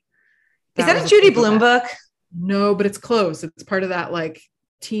Spaghetti. Is that a Judy Blume book? No, but it's close. It's part of that like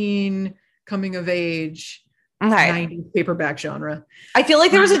teen coming of age 90s paperback genre. I feel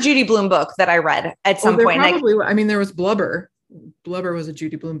like there was a Judy Blume book that I read at some point. Probably, I mean, there was Blubber. Blubber was a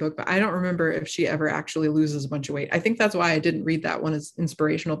Judy Blume book, but I don't remember if she ever actually loses a bunch of weight. I think that's why I didn't read that one as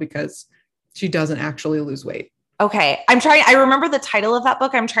inspirational, because she doesn't actually lose weight. Okay. I remember the title of that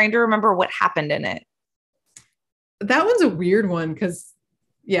book. I'm trying to remember what happened in it. That one's a weird one because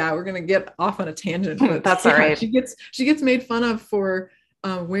we're going to get off on a tangent, but that's all right. She gets made fun of for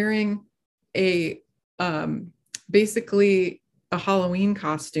wearing a basically a Halloween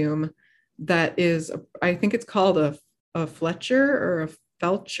costume that is, I think it's called a Fletcher or a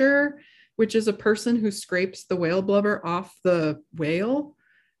Felcher, which is a person who scrapes the whale blubber off the whale.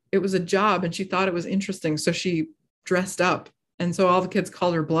 It was a job and she thought it was interesting. So she dressed up. And so all the kids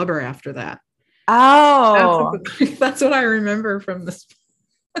called her Blubber after that. Oh, that's what I remember from this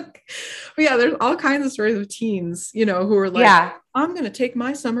book. But yeah, there's all kinds of stories of teens, you know, who are like, I'm going to take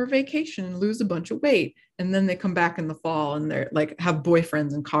my summer vacation and lose a bunch of weight. And then they come back in the fall and they're like, have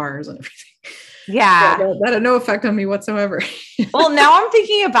boyfriends and cars and everything. Yeah. That had no effect on me whatsoever. Well, now I'm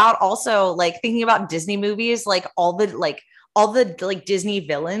thinking about Disney movies, like all the like all the like Disney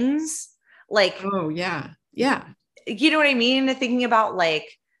villains, like, Oh yeah. Yeah. you know what I mean? Thinking about like,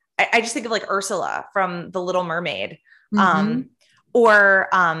 I just think of like Ursula from The Little Mermaid. Mm-hmm. Um, or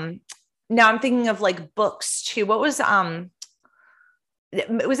now I'm thinking of like books too. What was it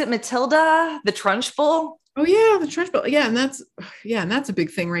Matilda, the Trunchbull? Oh yeah, the Trunchbull. Yeah, and that's a big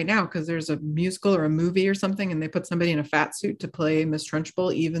thing right now because there's a musical or a movie or something, and they put somebody in a fat suit to play Miss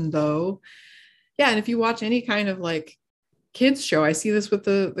Trunchbull, even though, yeah, and if you watch any kind of like kids show, I see this with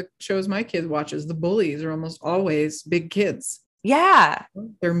the shows my kid watches. The bullies are almost always big kids. Yeah.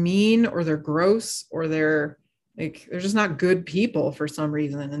 They're mean or they're gross or they're just not good people for some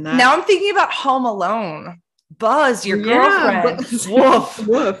reason. And Now that, I'm thinking about Home Alone. Buzz, your yeah, girlfriend. but Woof.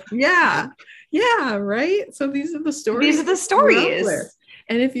 woof, yeah, yeah, right. So these are the These stories are the that grew up with. stories.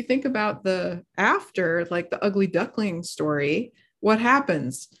 And if you think about the after, like the ugly duckling story, what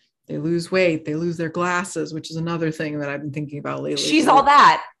happens? They lose weight, they lose their glasses, which is another thing that I've been thinking about lately She's all too.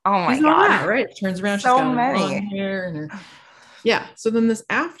 that. Oh my She's all God. that, right? Turns around, she's So got her long many. hair and her, yeah. So then this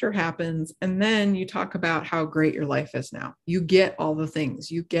after happens, and then you talk about how great your life is now. You get all the things.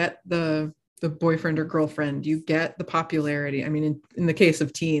 You get the boyfriend or girlfriend. You get the popularity. I mean, in the case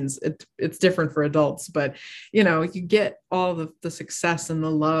of teens, it's different for adults, but you get all the success and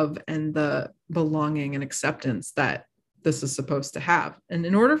the love and the belonging and acceptance that this is supposed to have. And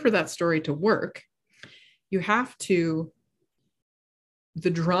in order for that story to work, you have to the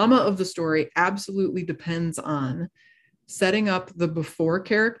drama of the story absolutely depends on setting up the before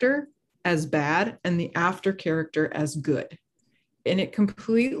character as bad and the after character as good. And it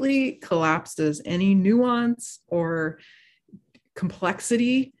completely collapses any nuance or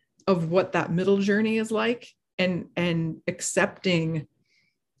complexity of what that middle journey is like, and accepting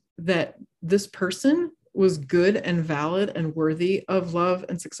that this person was good and valid and worthy of love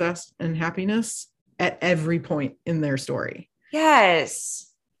and success and happiness at every point in their story.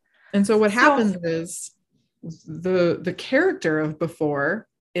 Yes. And so what So, happens is the character of before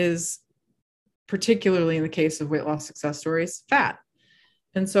is, particularly in the case of weight loss success stories, fat.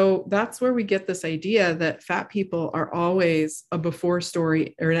 And so that's where we get this idea that fat people are always a before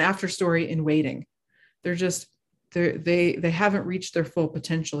story or an after story in waiting. They're just they haven't reached their full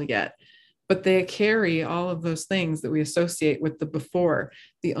potential yet, but they carry all of those things that we associate with the before,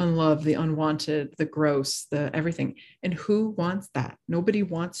 the unloved, the unwanted, the gross, the everything. And who wants that? Nobody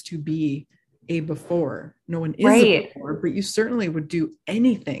wants to be a before. No one is a right. before, but you certainly would do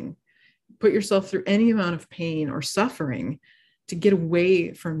anything, put yourself through any amount of pain or suffering to get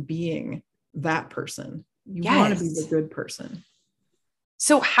away from being that person. You want to be the Yes. good person.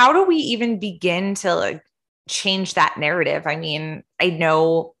 So how do we even begin to like change that narrative? I mean, I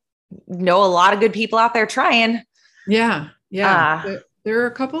know a lot of good people out there trying. Yeah. Yeah. Uh, There are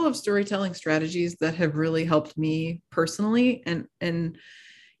a couple of storytelling strategies that have really helped me personally. And,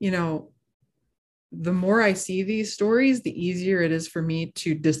 you know, the more I see these stories, the easier it is for me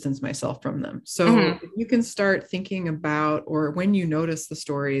to distance myself from them. So mhm. if you can start thinking about, or when you notice the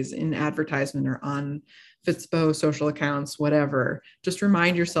stories in advertisement or on Fitspo social accounts, whatever, just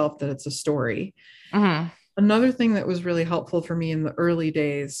remind yourself that it's a story. Mhm. Another thing that was really helpful for me in the early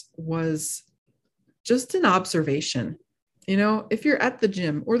days was just an observation. If you're at the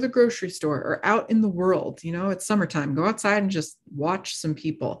gym or the grocery store or out in the world, it's summertime, go outside and just watch some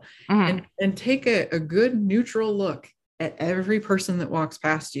people Mhm. and take a good neutral look at every person that walks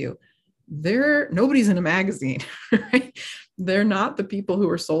past you. Nobody's in a magazine, right? They're not the people who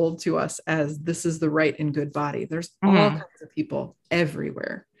are sold to us as this is the right and good body. There's all Mhm. kinds of people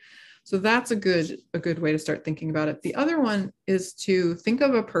everywhere. So that's a good way to start thinking about it. The other one is to think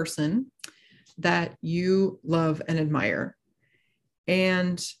of a person that you love and admire.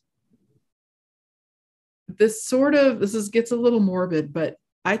 And gets a little morbid, but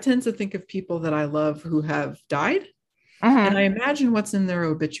I tend to think of people that I love who have died. And I Mhm. imagine what's in their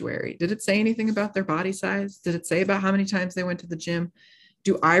obituary. Did it say anything about their body size? Did it say about how many times they went to the gym?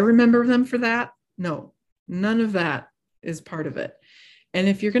 Do I remember them for that? No, none of that is part of it. And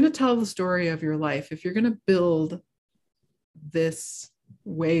if you're going to tell the story of your life, if you're going to build this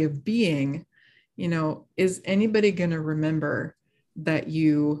way of being, is anybody going to remember that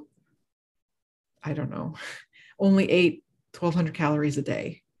you, I don't know, only ate 1,200 calories a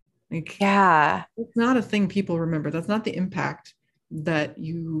day? Like, Yeah. it's not a thing people remember. That's not the impact that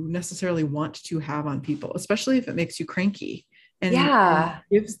you necessarily want to have on people, especially if it makes you cranky and Yeah.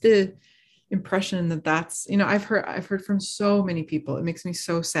 gives the impression that I've heard from so many people. It makes me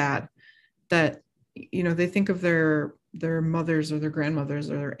so sad that they think of their mothers or their grandmothers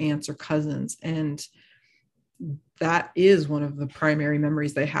or their aunts or cousins, and that is one of the primary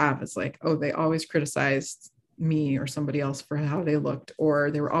memories they have. It's like, oh, they always criticized me or somebody else for how they looked,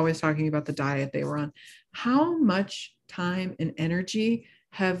 or they were always talking about the diet they were on. How much time and energy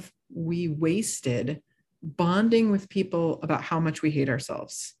have we wasted bonding with people about how much we hate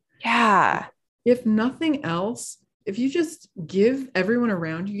ourselves? Yeah. If nothing else, if you just give everyone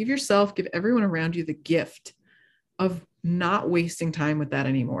around you, give everyone around you the gift of not wasting time with that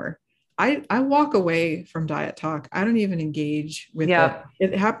anymore. I walk away from diet talk. I don't even engage with it.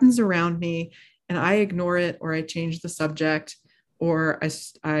 It happens around me and I ignore it, or I change the subject, or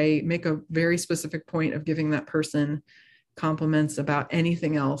I make a very specific point of giving that person compliments about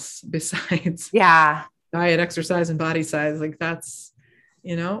anything else besides diet, exercise, and body size. Like that's,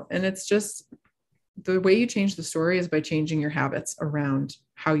 and it's just the way you change the story is by changing your habits around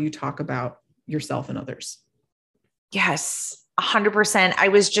how you talk about yourself and others. Yes. 100%. I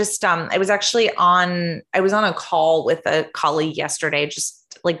was just, I was on a call with a colleague yesterday,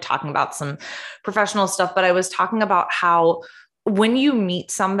 just like talking about some professional stuff, but I was talking about how when you meet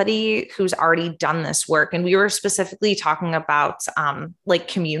somebody who's already done this work, and we were specifically talking about like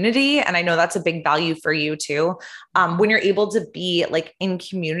community, and I know that's a big value for you too. When you're able to be like in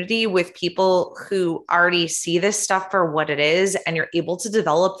community with people who already see this stuff for what it is, and you're able to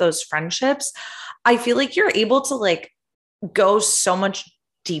develop those friendships, I feel like you're able to like go so much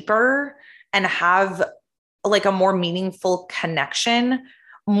deeper and have like a more meaningful connection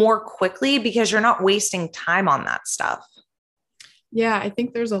more quickly because you're not wasting time on that stuff. Yeah, I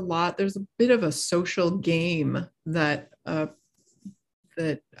think there's a bit of a social game that I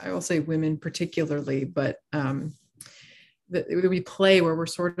will say women particularly, but that we play where we're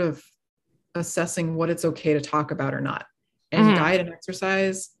sort of assessing what it's okay to talk about or not. And diet and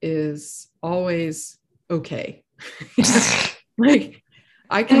exercise is always okay. Like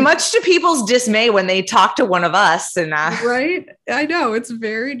I can, much to people's dismay when they talk to one of us, and right. I know it's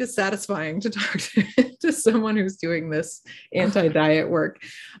very dissatisfying to talk to someone who's doing this anti-diet work.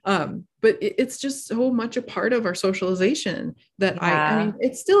 But it's just so much a part of our socialization that I mean,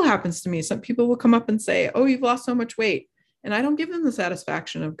 it still happens to me. Some people will come up and say, "Oh, you've lost so much weight." And I don't give them the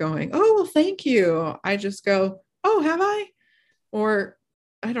satisfaction of going, "Oh, well, thank you." I just go, "Oh, have I?" Or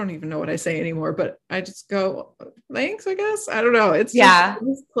I don't even know what I say anymore, but I just go, "Thanks, I guess." I don't know. It's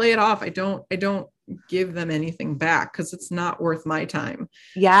just play it off. I don't give them anything back because it's not worth my time.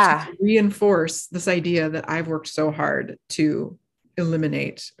 To reinforce this idea that I've worked so hard to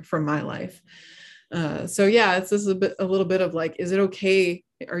eliminate from my life. So yeah, it's just a little bit of like, is it okay?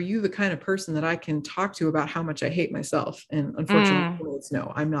 Are you the kind of person that I can talk to about how much I hate myself? And unfortunately, it's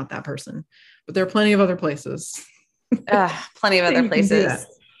no, I'm not that person, but there are plenty of other places. Plenty of other places.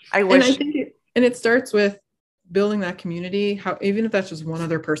 I wish. And I think it starts with building that community. How, even if that's just one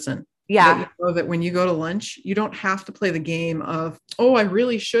other person, that you know that when you go to lunch, you don't have to play the game of, "Oh, I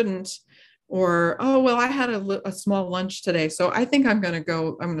really shouldn't," or, "Oh, well, I had a small lunch today, so I think I'm going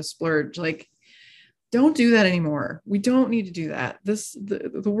to splurge." Like, don't do that anymore. We don't need to do that.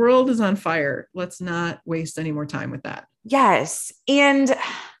 The world is on fire. Let's not waste any more time with that. Yes. And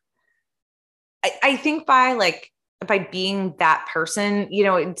I think by being that person,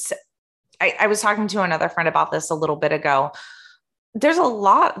 I was talking to another friend about this a little bit ago.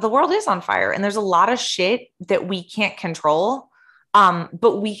 The world is on fire, and there's a lot of shit that we can't control.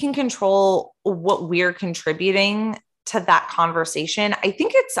 But we can control what we're contributing to that conversation. I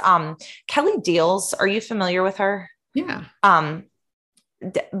think it's Kelly Deals. Are you familiar with her? Yeah.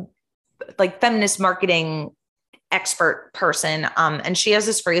 Like feminist marketing expert person. And she has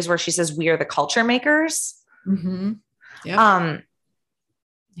this phrase where she says, "We are the culture makers." Mm-hmm. Yeah.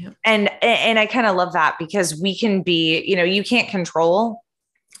 And I kind of love that because we can be, you can't control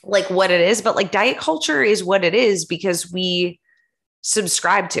like what it is, but like diet culture is what it is because we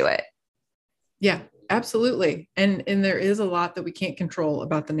subscribe to it. Yeah, absolutely. And there is a lot that we can't control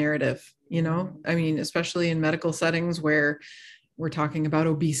about the narrative, I mean, especially in medical settings where we're talking about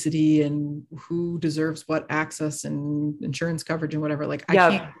obesity and who deserves what access and insurance coverage and whatever. Like I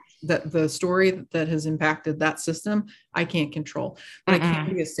can't, that the story that has impacted that system, I can't control, but I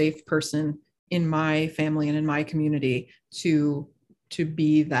can be a safe person in my family and in my community to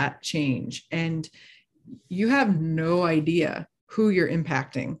be that change. And you have no idea who you're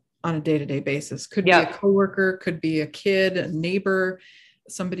impacting on a day-to-day basis. Could be a coworker, could be a kid, a neighbor,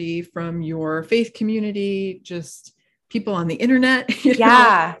 somebody from your faith community, just people on the internet.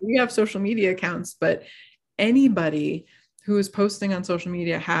 We have social media accounts, but anybody who is posting on social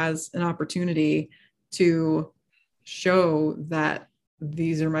media has an opportunity to show that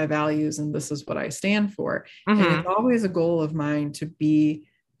these are my values and this is what I stand for. And it's always a goal of mine to be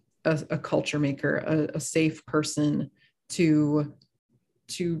a culture maker, a safe person to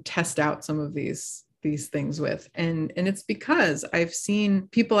test out some of these these things with. And it's because I've seen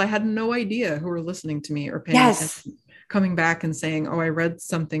people I had no idea who were listening to me or paying attention, coming back and saying, oh, I read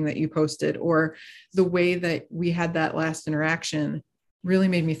something that you posted, or the way that we had that last interaction really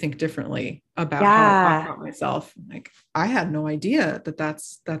made me think differently about how I talk about myself. Like, I had no idea that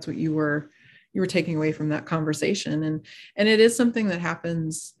that's what you were taking away from that conversation. And it is something that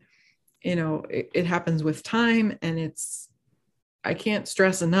happens, it happens with time. And I can't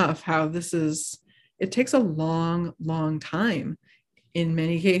stress enough how it takes a long, long time in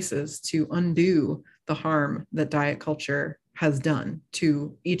many cases to undo the harm that diet culture has done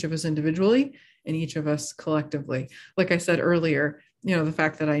to each of us individually and each of us collectively. Like I said earlier, the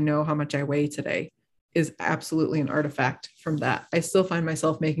fact that I know how much I weigh today is absolutely an artifact from that. I still find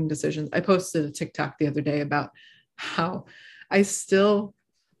myself making decisions. I posted a TikTok the other day about how I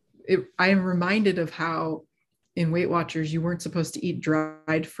am reminded of how in Weight Watchers, you weren't supposed to eat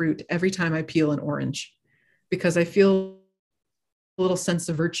dried fruit every time I peel an orange, because I feel a little sense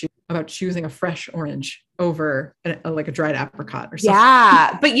of virtue about choosing a fresh orange over like a dried apricot or something.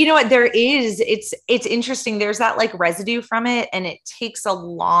 Yeah. But you know what, it's interesting. There's that like residue from it, and it takes a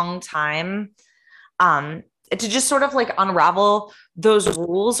long time to just sort of like unravel those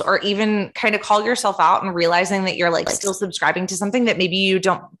rules, or even kind of call yourself out and realizing that you're like still subscribing to something that maybe you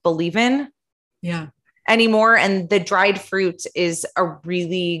don't believe in anymore. And the dried fruit is a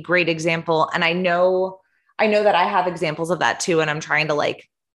really great example. And I know that I have examples of that too. And I'm trying to like,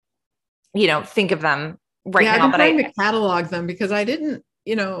 think of them right now. I've been trying to catalog them, because I didn't,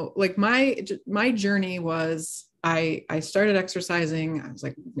 like my journey was, I started exercising. I was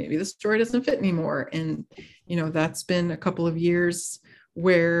like, maybe this story doesn't fit anymore. And, that's been a couple of years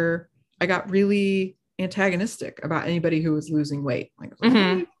where I got really antagonistic about anybody who was losing weight. Like,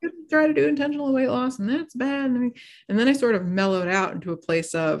 try to do intentional weight loss, and that's bad. And then I sort of mellowed out into a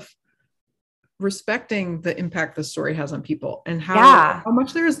place of respecting the impact the story has on people, and how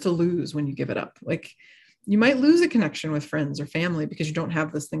much there is to lose when you give it up. Like, you might lose a connection with friends or family because you don't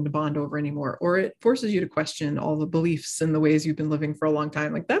have this thing to bond over anymore, or it forces you to question all the beliefs and the ways you've been living for a long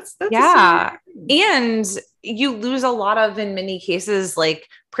time. Like that's and you lose a lot of, in many cases, like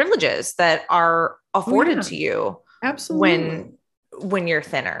privileges that are afforded to you. Absolutely. When you're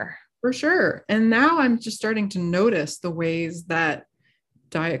thinner. For sure. And now I'm just starting to notice the ways that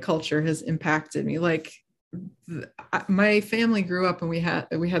diet culture has impacted me. Like, my family grew up and we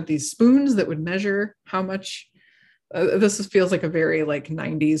had these spoons that would measure how much, this feels like a very like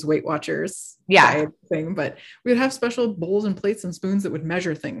 90s Weight Watchers diet thing, but we would have special bowls and plates and spoons that would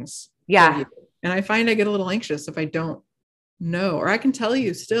measure things. And I find I get a little anxious if I don't know, or I can tell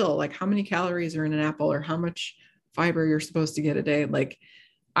you still like how many calories are in an apple or how much fiber you're supposed to get a day. Like,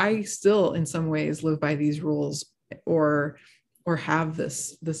 I still in some ways live by these rules, or have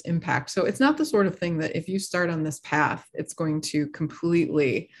this impact. So it's not the sort of thing that if you start on this path, it's going to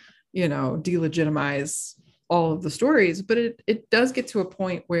completely, delegitimize all of the stories, but it does get to a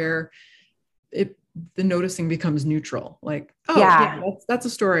point where the noticing becomes neutral. Like, that's a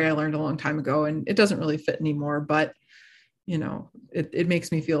story I learned a long time ago and it doesn't really fit anymore, but it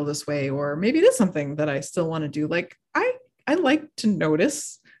makes me feel this way, or maybe it is something that I still want to do. Like, I like to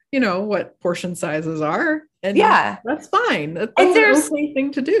notice, what portion sizes are. And that's fine. That's an okay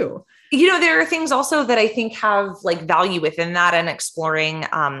thing to do. There are things also that I think have like value within that, and exploring,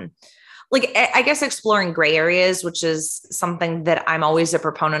 like, I guess exploring gray areas, which is something that I'm always a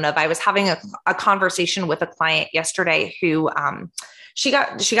proponent of. I was having a conversation with a client yesterday who, she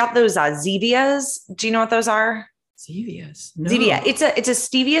got those Zevias. Do you know what those are? Zevias? No. Zevia. It's a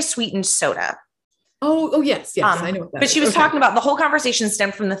stevia sweetened soda. Oh, yes. I know what that but she was talking about, the whole conversation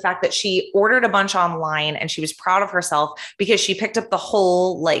stemmed from the fact that she ordered a bunch online and she was proud of herself because she picked up the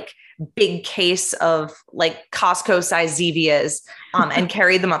whole like big case of like Costco size Zevias and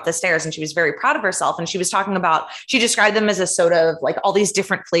carried them up the stairs. And she was very proud of herself. And she was talking about, she described them as a soda of like all these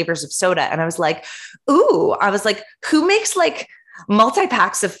different flavors of soda. And I was like, who makes like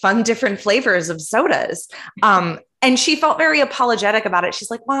multi-packs of fun, different flavors of sodas? And she felt very apologetic about it.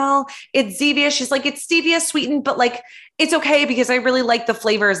 She's like, well, it's Zevia. She's like, it's stevia sweetened, but like, it's okay because I really like the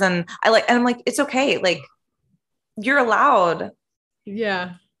flavors and and I'm like, it's okay. Like, you're allowed.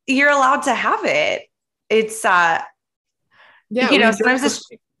 Yeah. You're allowed to have it. It's, sometimes it's,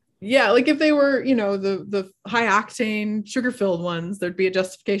 like if they were, the high octane sugar filled ones, there'd be a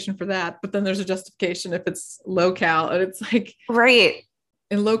justification for that. But then there's a justification if it's low cal, and it's like, right.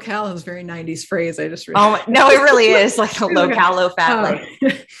 And low cal is a very 90s phrase. I just realized. Oh no, it really is like a low cal, low fat.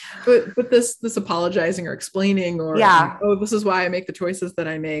 But this apologizing or explaining, or this is why I make the choices that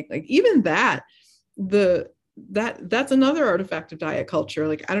I make. Like, even that, that's another artifact of diet culture.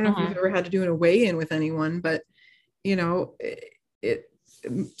 Like, I don't know if you've Mhm. ever had to do a weigh-in with anyone, but it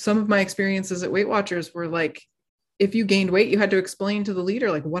some of my experiences at Weight Watchers were like, if you gained weight, you had to explain to the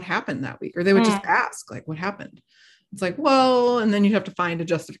leader like what happened that week, or they would just Mm. ask like what happened. It's like, well, and then you have to find a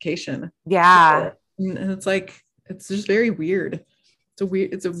justification for Yeah. it. And it's like, it's just very weird.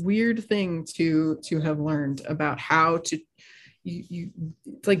 It's a weird thing to have learned about how to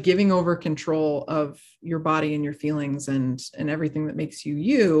it's like giving over control of your body and your feelings and everything that makes you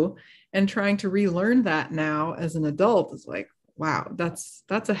you, and trying to relearn that now as an adult is like, wow, that's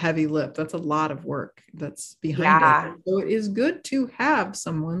a heavy lift. That's a lot of work that's behind it. Yeah. So it is good to have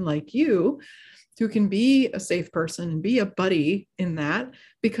someone like you who can be a safe person and be a buddy in that,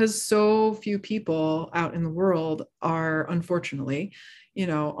 because so few people out in the world are, unfortunately,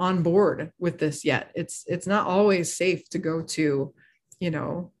 on board with this yet. It's not always safe to go to,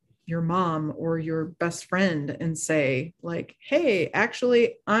 your mom or your best friend and say like, hey,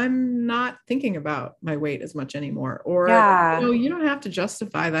 actually, I'm not thinking about my weight as much anymore, or Yeah. you don't have to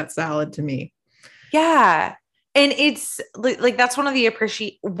justify that salad to me. Yeah. And it's like that's one of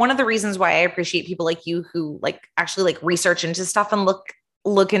the reasons why I appreciate people like you who like actually like research into stuff and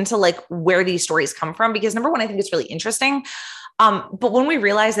look into like where these stories come from, because number one, I think it's really interesting. But when we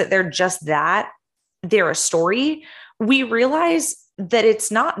realize that they're a story, we realize that it's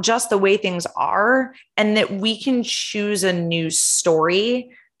not just the way things are, and that we can choose a new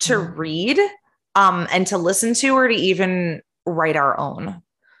story to Mhm. read, and to listen to, or to even write our own.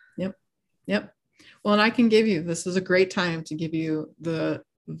 Yep. Yep. Well, and this is a great time to give you the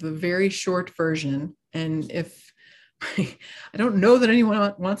very short version. And if I don't know that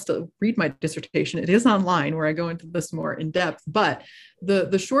anyone wants to read my dissertation, it is online where I go into this more in depth. But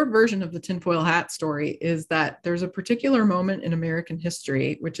the short version of the tinfoil hat story is that there's a particular moment in American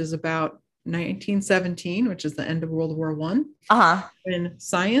history, which is about 1917, which is the end of World War I, Uh-huh. when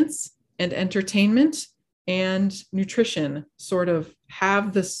science and entertainment and nutrition sort of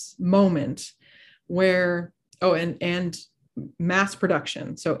have this moment where, oh, and mass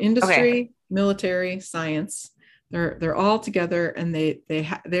production. So Okay. industry, military, science, they're all together, and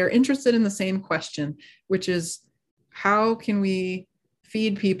they're interested in the same question, which is, how can we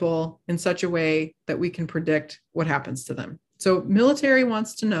feed people in such a way that we can predict what happens to them? So military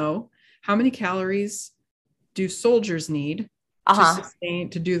wants to know, how many calories do soldiers need Uh-huh.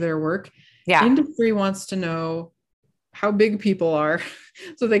 to do their work? Yeah. Industry wants to know how big people are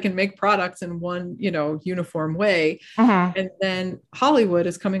so they can make products in one, uniform way. Mhm. And then Hollywood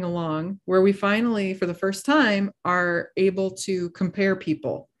is coming along, where we finally, for the first time, are able to compare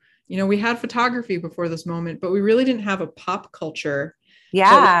people. We had photography before this moment, but we really didn't have a pop culture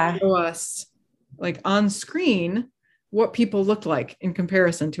that would Yeah. show us, like, on screen what people looked like in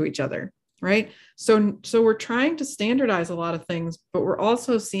comparison to each other. Right. So we're trying to standardize a lot of things, but we're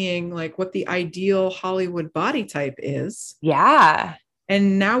also seeing like what the ideal Hollywood body type is. Yeah.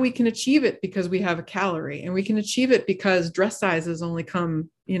 And now we can achieve it because we have a calorie, and we can achieve it because dress sizes only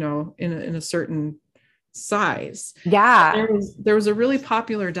come, in a certain size. Yeah. There was a really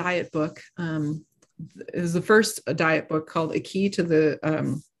popular diet book. It was the first diet book called A Key to the,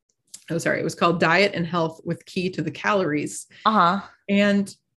 it was called Diet and Health with Key to the Calories. Uh-huh.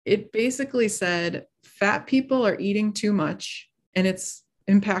 And it basically said fat people are eating too much and it's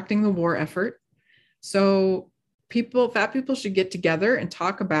impacting the war effort. So fat people should get together and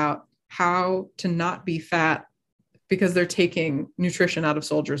talk about how to not be fat because they're taking nutrition out of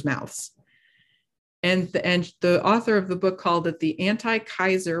soldiers' mouths. And the author of the book called it the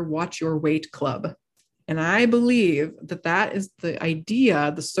Anti-Kaiser Watch Your Weight Club. And I believe that is the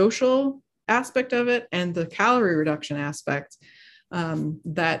idea, the social aspect of it and the calorie reduction aspect,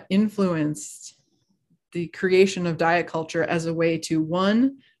 that influenced the creation of diet culture as a way to,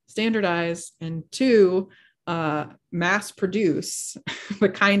 one, standardize, and two, mass produce the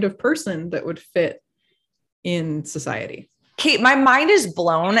kind of person that would fit in society. Kate, my mind is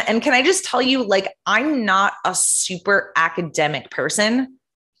blown. And can I just tell you, like, I'm not a super academic person,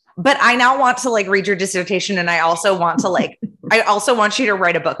 but I now want to like read your dissertation. And I also want you to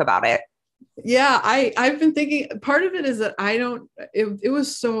write a book about it. Yeah, I've been thinking, part of it is that it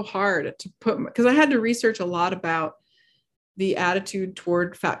was so hard to put, because I had to research a lot about the attitude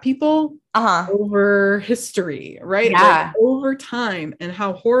toward fat people over history, right? Like Yeah. over time, and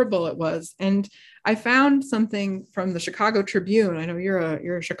how horrible it was. And I found something from the Chicago Tribune. I know you're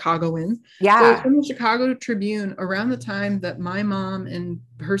a Chicagoan. So Yeah. from the Chicago Tribune around the time that my mom and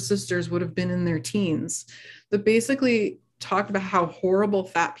her sisters would have been in their teens, that basically talked about how horrible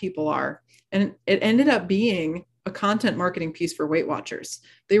fat people are. And it ended up being a content marketing piece for Weight Watchers.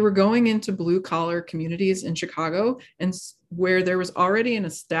 They were going into blue collar communities in Chicago, and where there was already an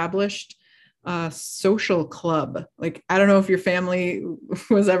established social club. Like, I don't know if your family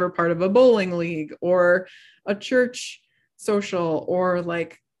was ever part of a bowling league or a church social or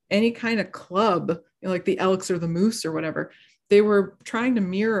like any kind of club, you know, like the Elks or the Moose or whatever. They were trying to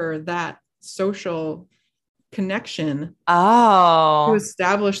mirror that social connection to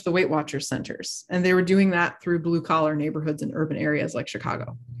establish the Weight Watchers centers. And they were doing that through blue collar neighborhoods in urban areas like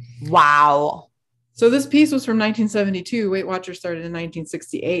Chicago. Wow. So this piece was from 1972. Weight Watchers started in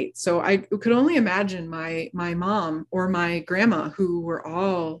 1968. So I could only imagine my mom or my grandma, who were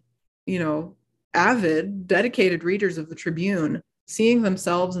all, you know, avid, dedicated readers of the Tribune, seeing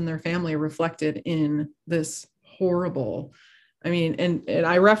themselves and their family reflected in this horrible, I mean, and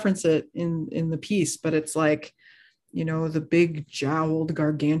I reference it in the piece, but it's like, you know, the big jowled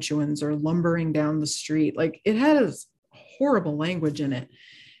gargantuans are lumbering down the street. Like, it has horrible language in it.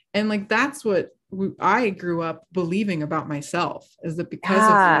 And like, that's what I grew up believing about myself, is that because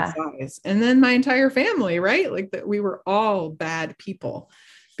of my size, and then my entire family, right? Like, that we were all bad people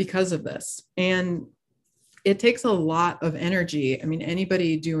because of this. And it takes a lot of energy. I mean,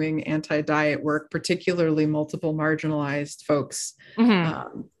 anybody doing anti-diet work, particularly multiple marginalized folks,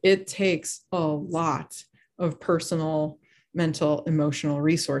 it takes a lot of personal, mental, emotional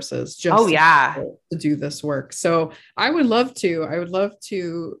resources just to do this work. So I would love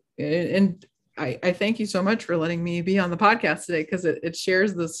to, and I thank you so much for letting me be on the podcast today, because it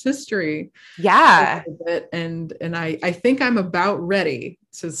shares this history. Yeah. A bit, and I think I'm about ready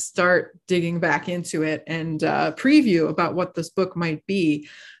to start digging back into it and preview about what this book might be.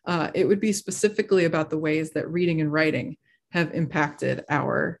 It would be specifically about the ways that reading and writing have impacted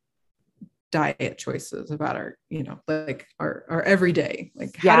our diet choices, about our, you know, like our everyday,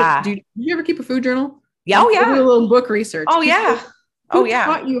 like, do you ever keep a food journal? Yeah. Oh yeah. Do a little book research. Oh yeah. Who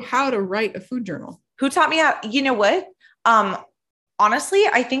taught you how to write a food journal? Who taught me how? You know what? Honestly,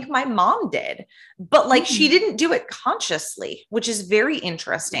 I think my mom did, but like, she didn't do it consciously, which is very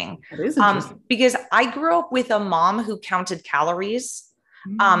interesting. That is interesting. Because I grew up with a mom who counted calories,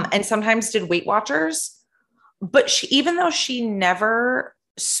 and sometimes did Weight Watchers, but even though she never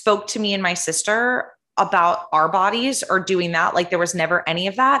spoke to me and my sister about our bodies or doing that, like, there was never any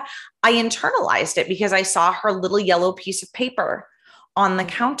of that, I internalized it because I saw her little yellow piece of paper on the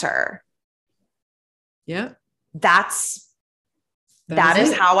counter. Yeah. That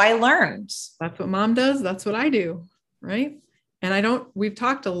is how I learned. That's what mom does. That's what I do. Right. And we've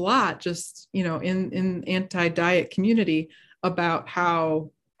talked a lot just, you know, in anti-diet community about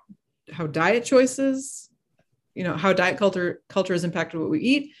how diet choices, you know, how diet culture has impacted what we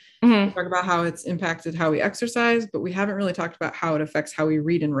eat. We talk about how it's impacted how we exercise, but we haven't really talked about how it affects how we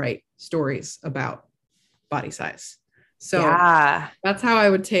read and write stories about body size. So that's how I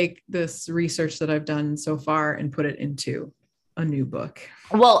would take this research that I've done so far and put it into a new book.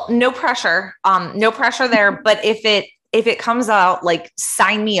 Well, no pressure. No pressure there. But if it comes out, like,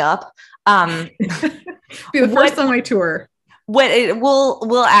 sign me up. Be the first on my tour.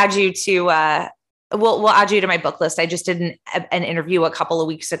 We'll add you to we'll add you to my book list. I just did an interview a couple of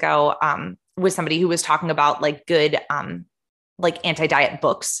weeks ago with somebody who was talking about like good like anti-diet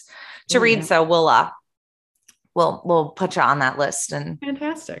books to read. So we'll put you on that list. And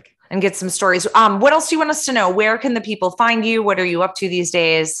fantastic. And get some stories. What else do you want us to know? Where can the people find you? What are you up to these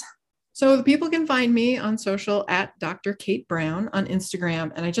days? So the people can find me on social at Dr. Kate Browne on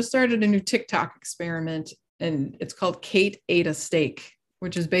Instagram. And I just started a new TikTok experiment, and it's called Kate Ate a Steak,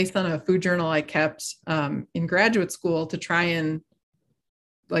 which is based on a food journal I kept in graduate school to try and,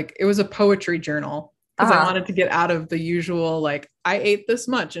 like, it was a poetry journal, because I wanted to get out of the usual, like, I ate this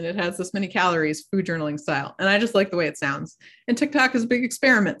much and it has this many calories, food journaling style. And I just like the way it sounds. And TikTok is a big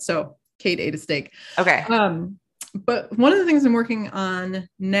experiment. So Kate ate a steak. Okay. But one of the things I'm working on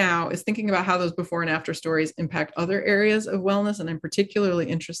now is thinking about how those before and after stories impact other areas of wellness. And I'm particularly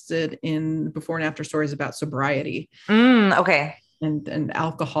interested in before and after stories about sobriety. Okay. And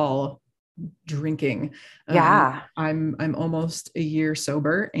alcohol drinking. Yeah. I'm almost a year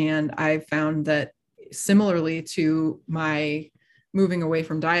sober, and I found that similarly to my moving away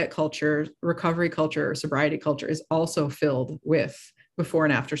from diet culture, recovery culture or sobriety culture is also filled with before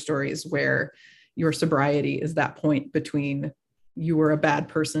and after stories where your sobriety is that point between you were a bad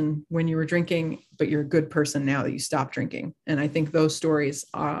person when you were drinking, but you're a good person now that you stopped drinking. And I think those stories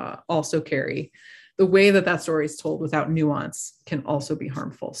also carry the way that story is told without nuance can also be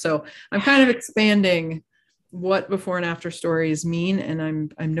harmful. So I'm kind of expanding what before and after stories mean.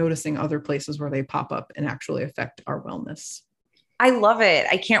 And I'm noticing other places where they pop up and actually affect our wellness. I love it.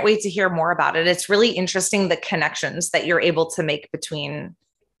 I can't wait to hear more about it. It's really interesting, the connections that you're able to make between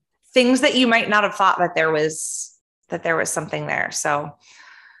things that you might not have thought that there was something there. So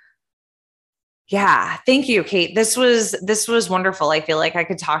yeah, thank you, Kate. This was wonderful. I feel like I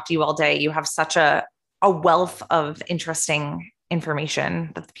could talk to you all day. You have such a wealth of interesting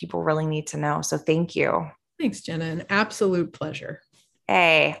information that the people really need to know. So thank you. Thanks, Jenna. An absolute pleasure.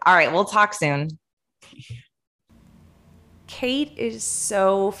 Hey, all right, we'll talk soon. Kate is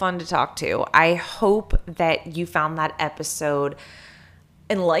so fun to talk to. I hope that you found that episode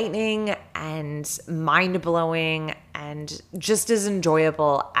enlightening and mind-blowing and just as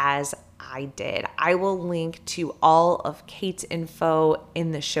enjoyable as I did. I will link to all of Kate's info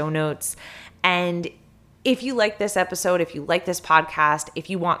in the show notes. And if you like this episode, if you like this podcast, if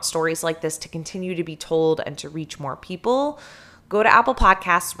you want stories like this to continue to be told and to reach more people, go to Apple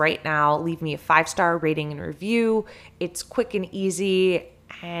Podcasts right now. Leave me a 5-star rating and review. It's quick and easy,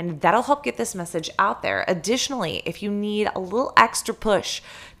 and that'll help get this message out there. Additionally, if you need a little extra push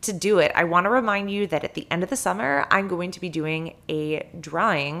to do it, I want to remind you that at the end of the summer, I'm going to be doing a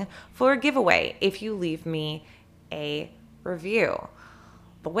drawing for a giveaway if you leave me a review.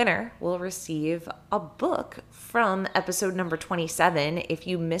 The winner will receive a book from episode number 27. If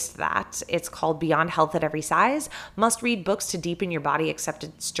you missed that, it's called Beyond Health at Every Size, Must-Read Books to Deepen Your Body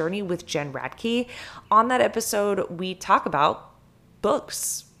Acceptance Journey with Jen Radke. On that episode, we talk about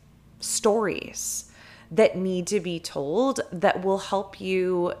books, stories that need to be told that will help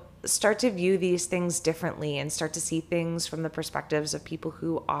you start to view these things differently and start to see things from the perspectives of people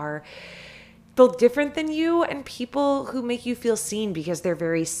who are both different than you and people who make you feel seen because they're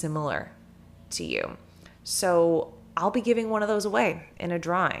very similar to you. So I'll be giving one of those away in a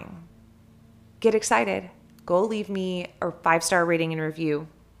drawing. Get excited. Go leave me a 5-star rating and review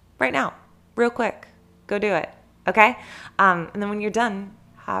right now, real quick. Go do it. Okay? And then when you're done,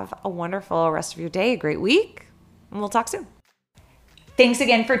 have a wonderful rest of your day, a great week, and we'll talk soon. Thanks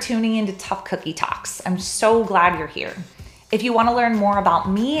again for tuning into Tough Cookie Talks. I'm so glad you're here. If you want to learn more about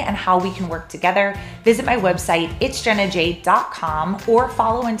me and how we can work together, visit my website, itsjennaj.com, or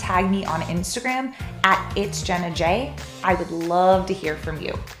follow and tag me on Instagram at itsjennaj. I would love to hear from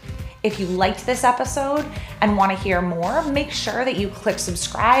you. If you liked this episode and want to hear more, make sure that you click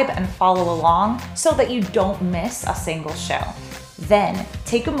subscribe and follow along so that you don't miss a single show. Then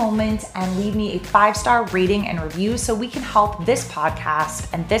take a moment and leave me a 5-star rating and review so we can help this podcast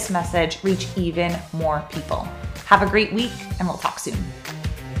and this message reach even more people. Have a great week, and we'll talk soon.